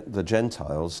all the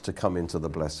Gentiles to come into the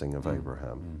blessing of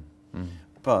Abraham.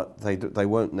 But they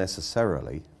won't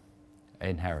necessarily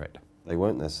Inherit. They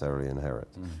won't necessarily inherit.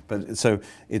 But so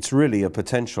it's really a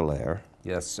potential heir.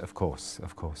 Yes, of course,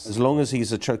 of course. As long as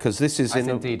he's a child, because this is As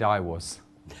indeed I was.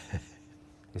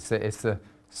 It's the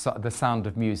Sound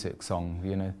of Music song,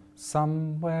 you know.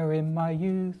 Somewhere in my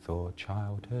youth or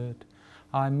childhood,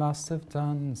 I must have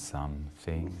done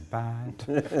something bad.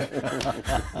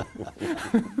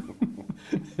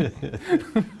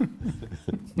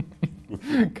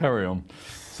 Carry on.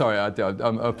 Sorry,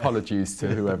 apologies to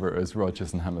whoever it was,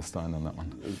 Rogers and Hammerstein on that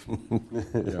one.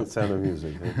 Sound of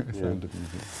Music. Yeah. Sound of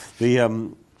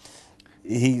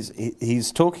Music.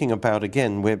 He's talking about,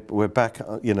 again, we're back,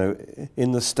 you know,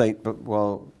 in the state, but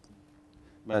while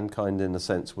mankind, in a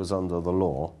sense, was under the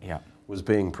law, Yeah. was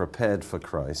being prepared for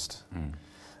Christ.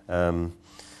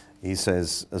 He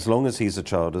says, as long as he's a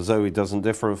child, as though he doesn't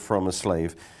differ from a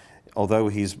slave, although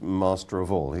he's master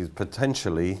of all, he's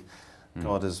potentially,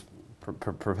 God is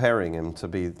preparing him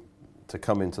to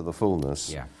come into the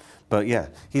fullness. Yeah. But yeah,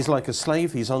 he's like a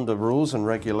slave. He's under rules and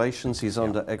regulations. He's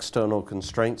under external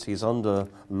constraints. He's under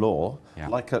law,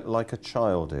 like a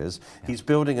child is. He's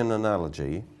building an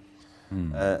analogy,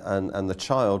 and the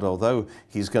child, although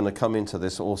he's going to come into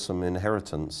this awesome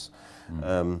inheritance,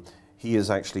 he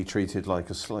is actually treated like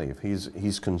a slave.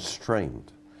 He's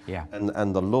constrained. Yeah.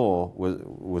 And the law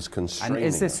was constraining. And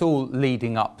is this him. all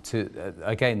leading up to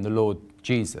again the Lord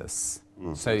Jesus?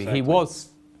 So exactly.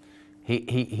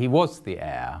 he was the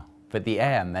heir, but the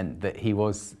heir meant that he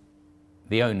was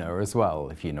the owner as well,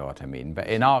 if you know what I mean. But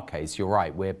in our case, you're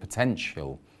right, we're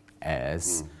potential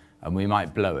heirs, and we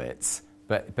might blow it.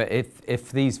 But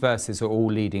if these verses are all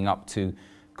leading up to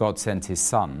God sent his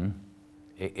son,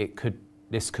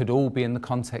 this could all be in the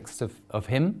context of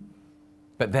him,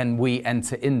 but then we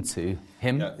enter into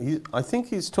him. Yeah, I think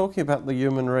he's talking about the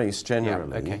human race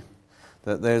generally. Yeah, okay.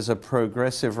 That there's a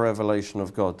progressive revelation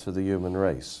of God to the human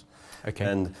race. Okay.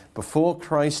 And before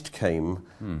Christ came,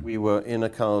 we were in a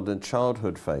kind of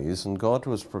childhood phase, and God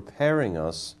was preparing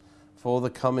us for the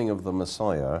coming of the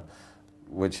Messiah,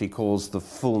 which he calls the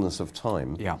fullness of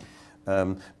time. Yeah.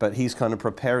 But he's kind of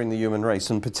preparing the human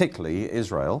race, and particularly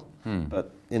Israel,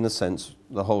 but in a sense,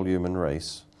 the whole human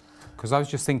race. Because I was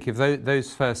just thinking if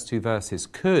those first two verses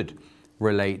could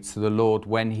relate to the Lord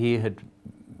when he had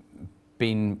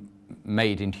been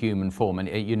made in human form, and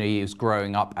you know he was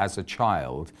growing up as a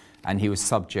child, and he was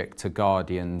subject to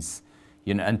guardians,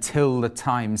 you know, until the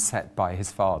time set by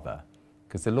his father.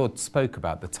 Because the Lord spoke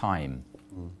about the time.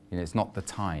 You know, it's not the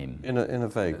time. In a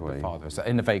vague way. The father. So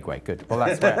in a vague way, good. Well,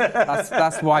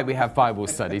 that's why we have Bible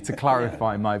study, to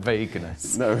clarify my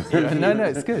vagueness. No. No,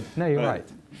 it's good. No, you're right.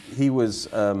 He was,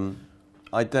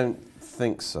 I don't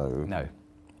think so. No.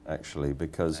 Actually,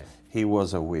 because he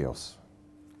was a weos.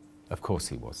 Of course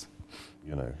he was.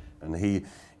 You know, and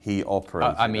he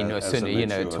operated. I mean, as soon, a you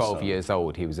know, mature 12 son. years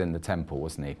old, he was in the temple,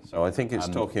 wasn't he? So I think it's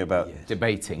talking about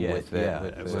Debating with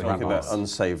the it's talking about rabbis.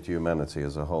 unsaved humanity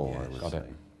as a whole. I would Got say.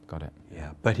 it. Got it.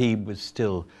 Yeah, but he was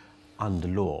still under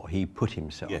law. He put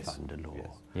himself Yes. under law.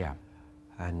 Yes. Yeah.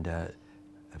 And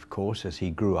of course, as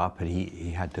he grew up and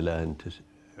he had to learn to,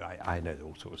 I know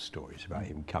all sorts of stories about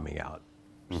him coming out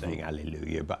saying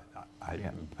hallelujah, but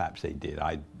perhaps they did.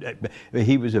 But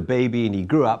he was a baby and he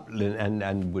grew up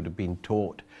and would have been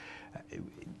taught.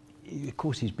 Of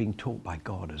course, he's being taught by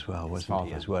God as well, wasn't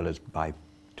he? As well as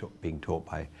being taught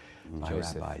by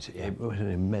Joseph. rabbis. It was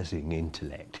an amazing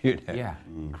intellect, you know. Yeah.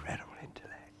 Incredible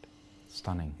intellect.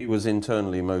 Stunning. He was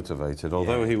internally motivated,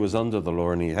 although he was under the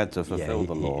law and he had to fulfill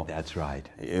the law. That's right.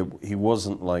 He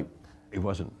wasn't like. It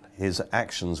wasn't. His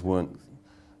actions weren't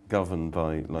governed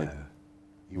by like.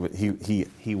 No.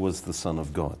 He was the Son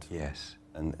of God. Yes.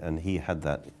 And he had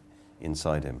that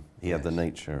inside him. He had the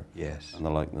nature Yes. and the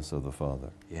likeness of the Father.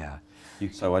 Yeah.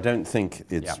 So I don't think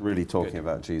it's really talking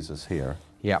about Jesus here.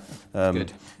 Yeah,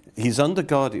 good. He's under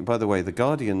guardian. By the way, the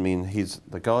guardian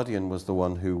the guardian was the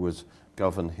one who was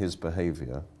govern his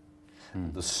behavior.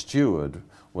 The steward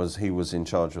was in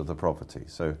charge of the property.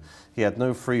 So he had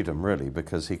no freedom really,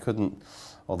 because he couldn't,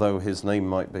 although his name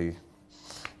might be,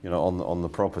 on the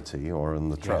property or in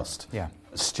the trust. Yeah.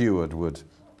 A steward would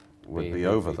be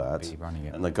over that, be running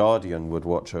it. and the guardian would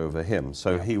watch over him.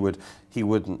 So he would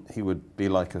be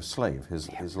like a slave.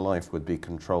 His life would be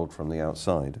controlled from the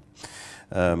outside,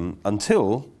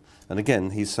 until, and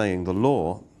again he's saying the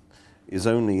law is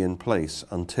only in place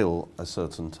until a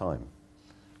certain time.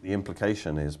 The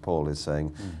implication is, Paul is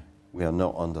saying, we are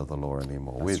not under the law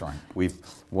anymore. That's right.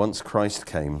 Once Christ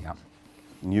came,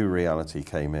 new reality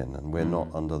came in, and we're not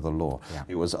under the law. Yeah.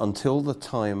 It was until the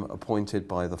time appointed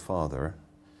by the Father,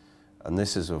 and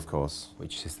this is, of course,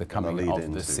 which is the coming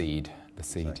of the seed. The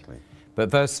seed. Exactly. But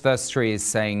verse 3 is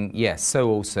saying, yes, so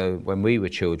also when we were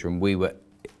children, we were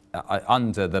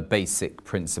under the basic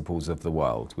principles of the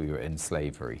world. We were in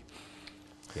slavery.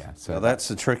 Yeah. So now that's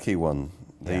a tricky one.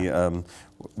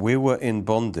 We were in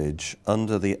bondage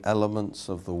under the elements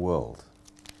of the world.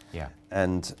 Yeah.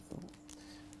 And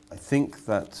I think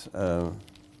that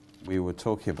we were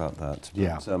talking about that.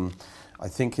 Yeah. But, I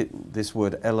think this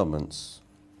word elements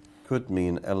could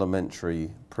mean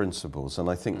elementary principles, and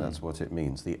I think that's what it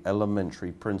means, the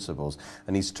elementary principles.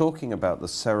 And he's talking about the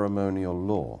ceremonial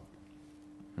law.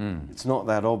 It's not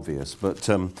that obvious, but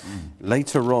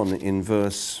later on in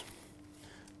verse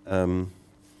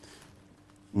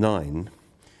 9,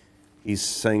 he's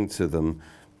saying to them,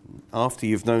 after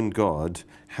you've known God,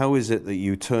 how is it that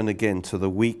you turn again to the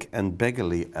weak and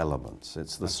beggarly elements?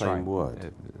 It's the same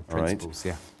word. Principles,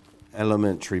 right?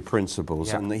 Elementary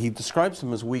principles. Yeah. And he describes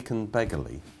them as weak and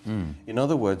beggarly. In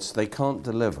other words, they can't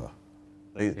deliver.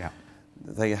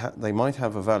 They might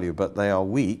have a value, but they are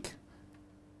weak,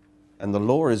 and the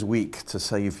law is weak to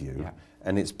save you. Yeah.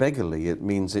 And it's beggarly. It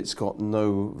means it's got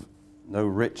no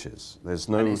riches. There's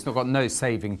no. And it's got no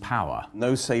saving power.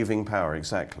 No saving power,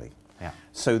 exactly. Yeah.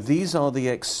 So these are the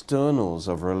externals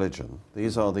of religion.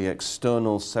 These are the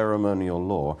external ceremonial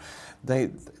law.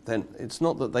 Then it's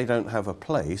not that they don't have a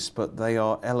place, but they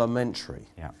are elementary.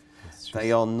 Yeah.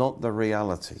 They are not the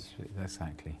reality.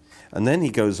 Exactly. And then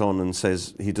he goes on and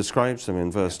says, he describes them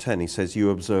in verse 10. He says, you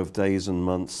observe days and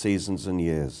months, seasons and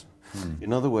years.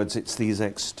 In other words, it's these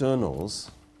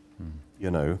externals,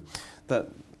 that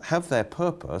have their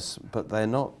purpose, but they're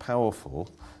not powerful.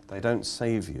 They don't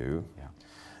save you.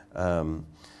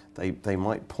 They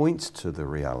might point to the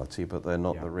reality, but they're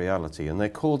not the reality, and they're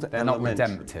called They're not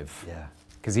redemptive. Yeah.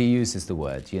 Because he uses the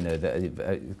word,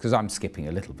 because I'm skipping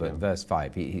a little bit. Verse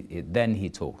 5, then he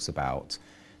talks about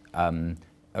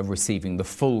receiving the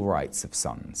full rights of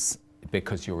sons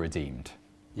because you're redeemed.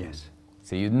 Yes.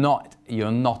 So you're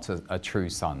not a true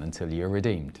son until you're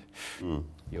redeemed.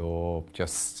 You're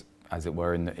just, as it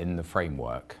were, in the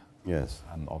framework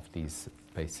of these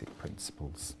basic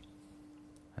principles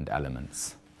and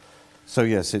elements. So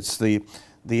yes, it's the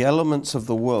elements of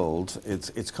the world.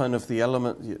 It's kind of the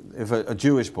element. If a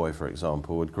Jewish boy, for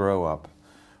example, would grow up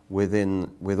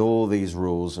with all these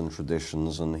rules and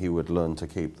traditions, and he would learn to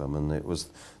keep them, and it's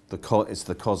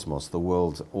the cosmos, the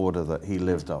world order that he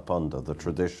lived up under, the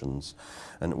traditions,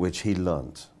 and which he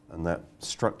learnt, and that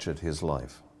structured his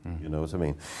life. You know what I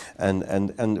mean?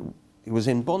 And he was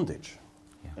in bondage,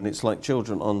 and it's like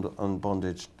children on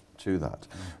bondage to that.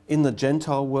 In the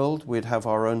Gentile world, we'd have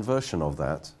our own version of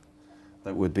that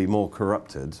would be more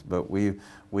corrupted, but we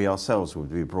ourselves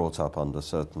would be brought up under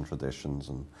certain traditions,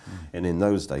 and in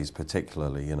those days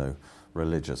particularly,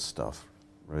 religious stuff,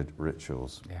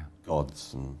 rituals,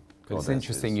 gods and goddesses. It's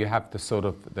interesting, you have the sort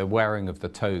of the wearing of the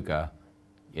toga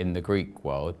in the Greek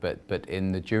world, but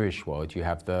in the Jewish world you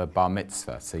have the bar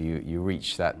mitzvah, so you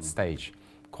reach that stage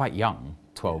quite young,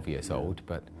 12 years old,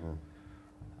 but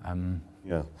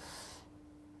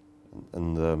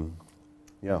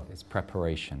it's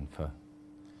preparation for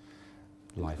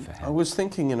life ahead. I was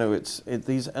thinking,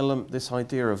 this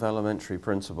idea of elementary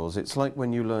principles, it's like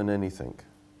when you learn anything.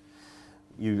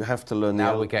 You have to learn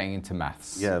now we're getting into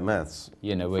maths. Yeah, maths.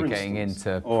 We're getting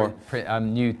into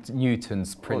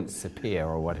Newton's Principia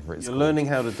or whatever it's called. You're learning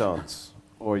how to dance,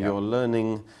 or you're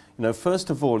learning, first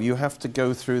of all, you have to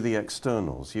go through the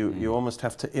externals. You almost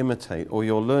have to imitate, or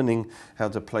you're learning how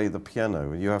to play the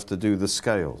piano. You have to do the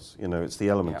scales, it's the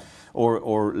element. Yeah.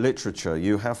 Or literature,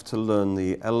 you have to learn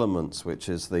the elements, which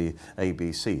is the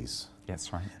ABCs.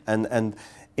 That's right. And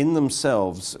in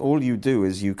themselves, all you do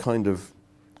is you kind of,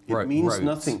 it means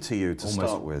nothing to you to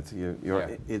start with.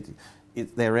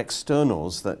 they're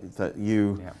externals that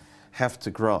you have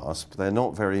to grasp. They're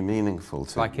not very meaningful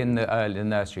to like in the early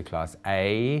nursery class,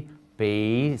 A,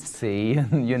 B, C,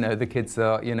 and you know, the kids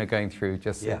are, you know, going through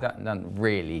just, that doesn't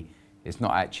really, it's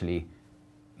not actually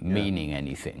meaning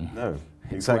anything. No,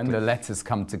 It's exactly. when the letters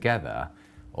come together,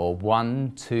 or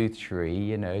 1, 2, 3,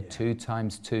 you know, 2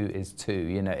 times 2 is 2,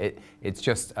 you know, it's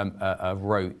just a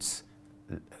rote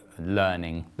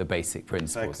learning the basic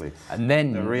principles. Exactly. And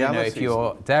then, you know, if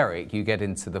you're Derek, you get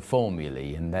into the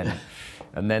formulae, and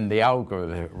then the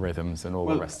algorithms and all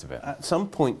the rest of it. At some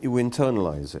point you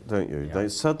internalize it, don't you? They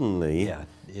suddenly,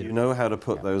 you know how to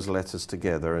put those letters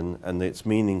together, and it's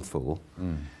meaningful,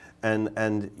 and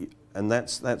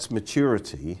that's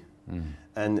maturity.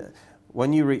 And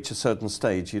when you reach a certain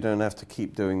stage, you don't have to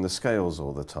keep doing the scales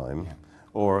all the time,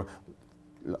 or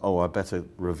I better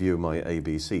review my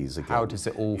ABCs again. How does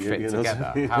it all fit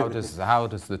together? How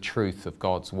does the truth of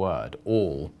God's word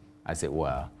all, as it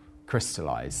were,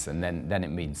 crystallize, and then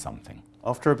it means something?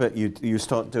 After a bit, you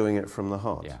start doing it from the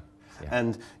heart.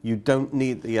 And you don't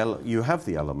need you have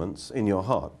the elements in your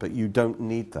heart, but you don't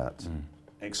need that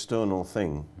external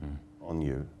thing on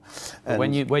you. And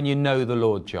when you know the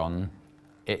Lord, John,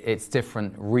 it's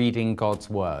different reading God's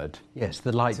word. Yes,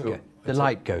 the light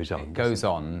goes on. It goes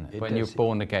on. When you're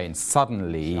born again,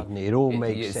 suddenly it all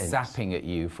makes it's sense. zapping at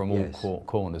you from all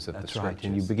corners of the scriptures. Right,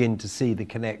 and you begin to see the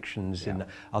connections in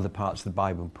other parts of the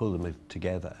Bible and pull them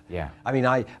together. I mean,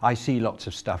 I see lots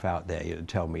of stuff out there that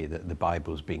tell me that the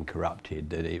Bible's been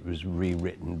corrupted, that it was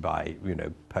rewritten by, you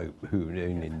know, Pope who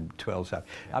in 12.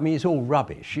 I mean, it's all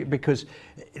rubbish, because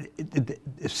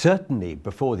certainly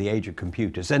before the age of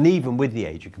computers, and even with the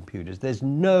age of computers, there's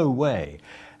no way,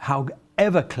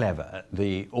 however clever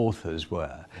the authors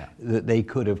were, that they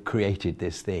could have created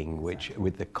this thing which,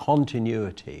 with the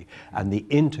continuity and the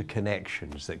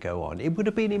interconnections that go on, it would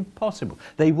have been impossible.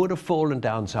 They would have fallen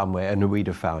down somewhere, and we'd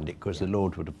have found it, because the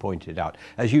Lord would have pointed out.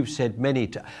 As you've said many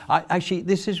times, actually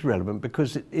this is relevant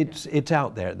because it's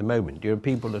out there at the moment. You know,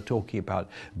 people are talking about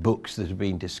books that have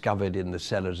been discovered in the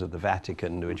cellars of the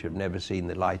Vatican which have never seen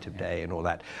the light of day and all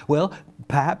that. Well,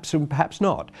 perhaps and perhaps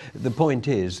not. The point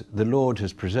is, the Lord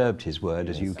has preserved his word,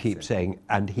 as you keep saying,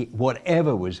 and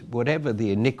whatever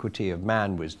the iniquity of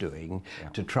man was doing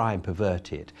to try and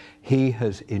pervert it, he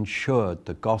has ensured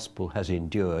the gospel has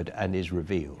endured and is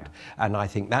revealed. And I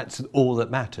think that's all that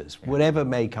matters. Whatever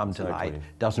may come to light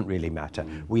doesn't really matter.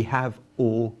 We have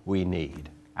all we need.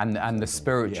 And the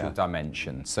spiritual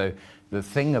dimension. So the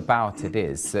thing about it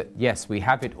is that, yes, we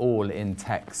have it all in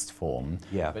text form,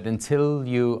 but until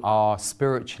you are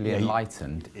spiritually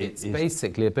enlightened, it's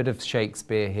basically a bit of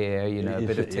Shakespeare here, you know, a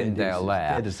bit of Tyndale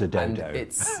there, and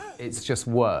it's just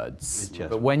words.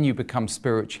 But when you become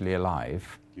spiritually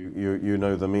alive, you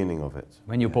know the meaning of it.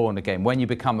 When you're born again, when you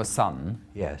become a son,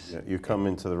 you come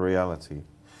into the reality.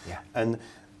 And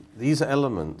these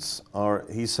elements are,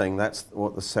 he's saying that's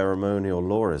what the ceremonial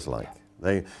law is like.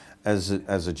 They, as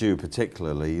a Jew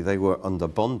particularly, they were under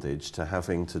bondage to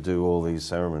having to do all these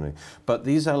ceremonies. But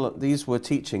these were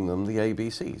teaching them the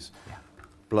ABCs.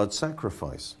 Blood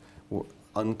sacrifice,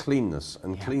 uncleanness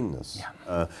and cleanness,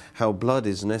 how blood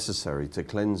is necessary to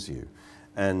cleanse you,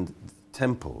 and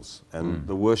temples and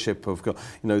the worship of God.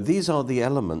 You know, these are the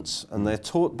elements, and they're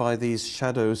taught by these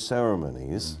shadow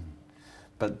ceremonies.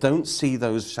 But don't see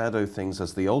those shadow things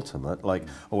as the ultimate, like,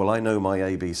 oh, well, I know my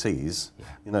ABCs.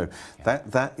 You know,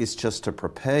 that is just to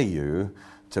prepare you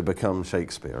to become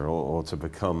Shakespeare, or to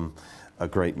become a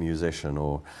great musician,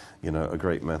 or, you know, a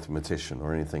great mathematician,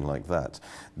 or anything like that.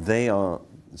 They are,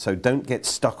 so don't get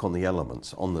stuck on the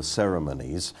elements, on the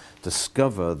ceremonies.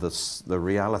 Discover the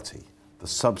reality, the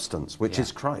substance, which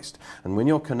is Christ. And when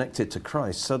you're connected to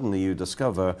Christ, suddenly you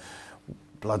discover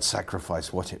blood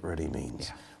sacrifice, what it really means.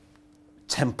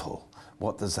 Temple,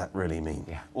 what does that really mean?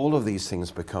 All of these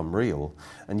things become real,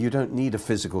 and you don't need a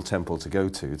physical temple to go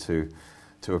to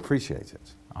appreciate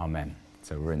it. Amen.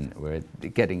 So we're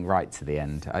getting right to the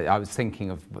end. I was thinking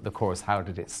of the chorus, how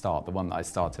did it start? The one that I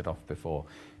started off before.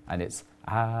 And it's,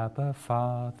 Abba,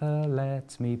 Father,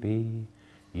 let me be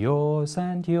yours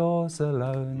and yours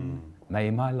alone.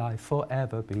 May my life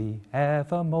forever be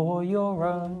evermore your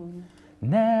own.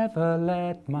 Never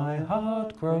let my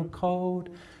heart grow cold.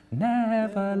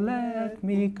 Never let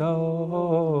me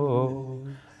go.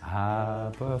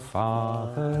 Abba,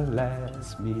 Father,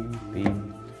 let me be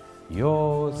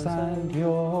yours and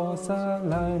yours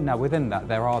alone. Now, within that,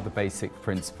 there are the basic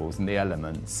principles and the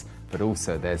elements, but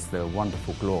also there's the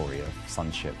wonderful glory of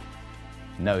sonship,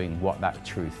 knowing what the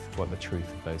truth of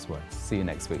those words. See you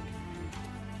next week.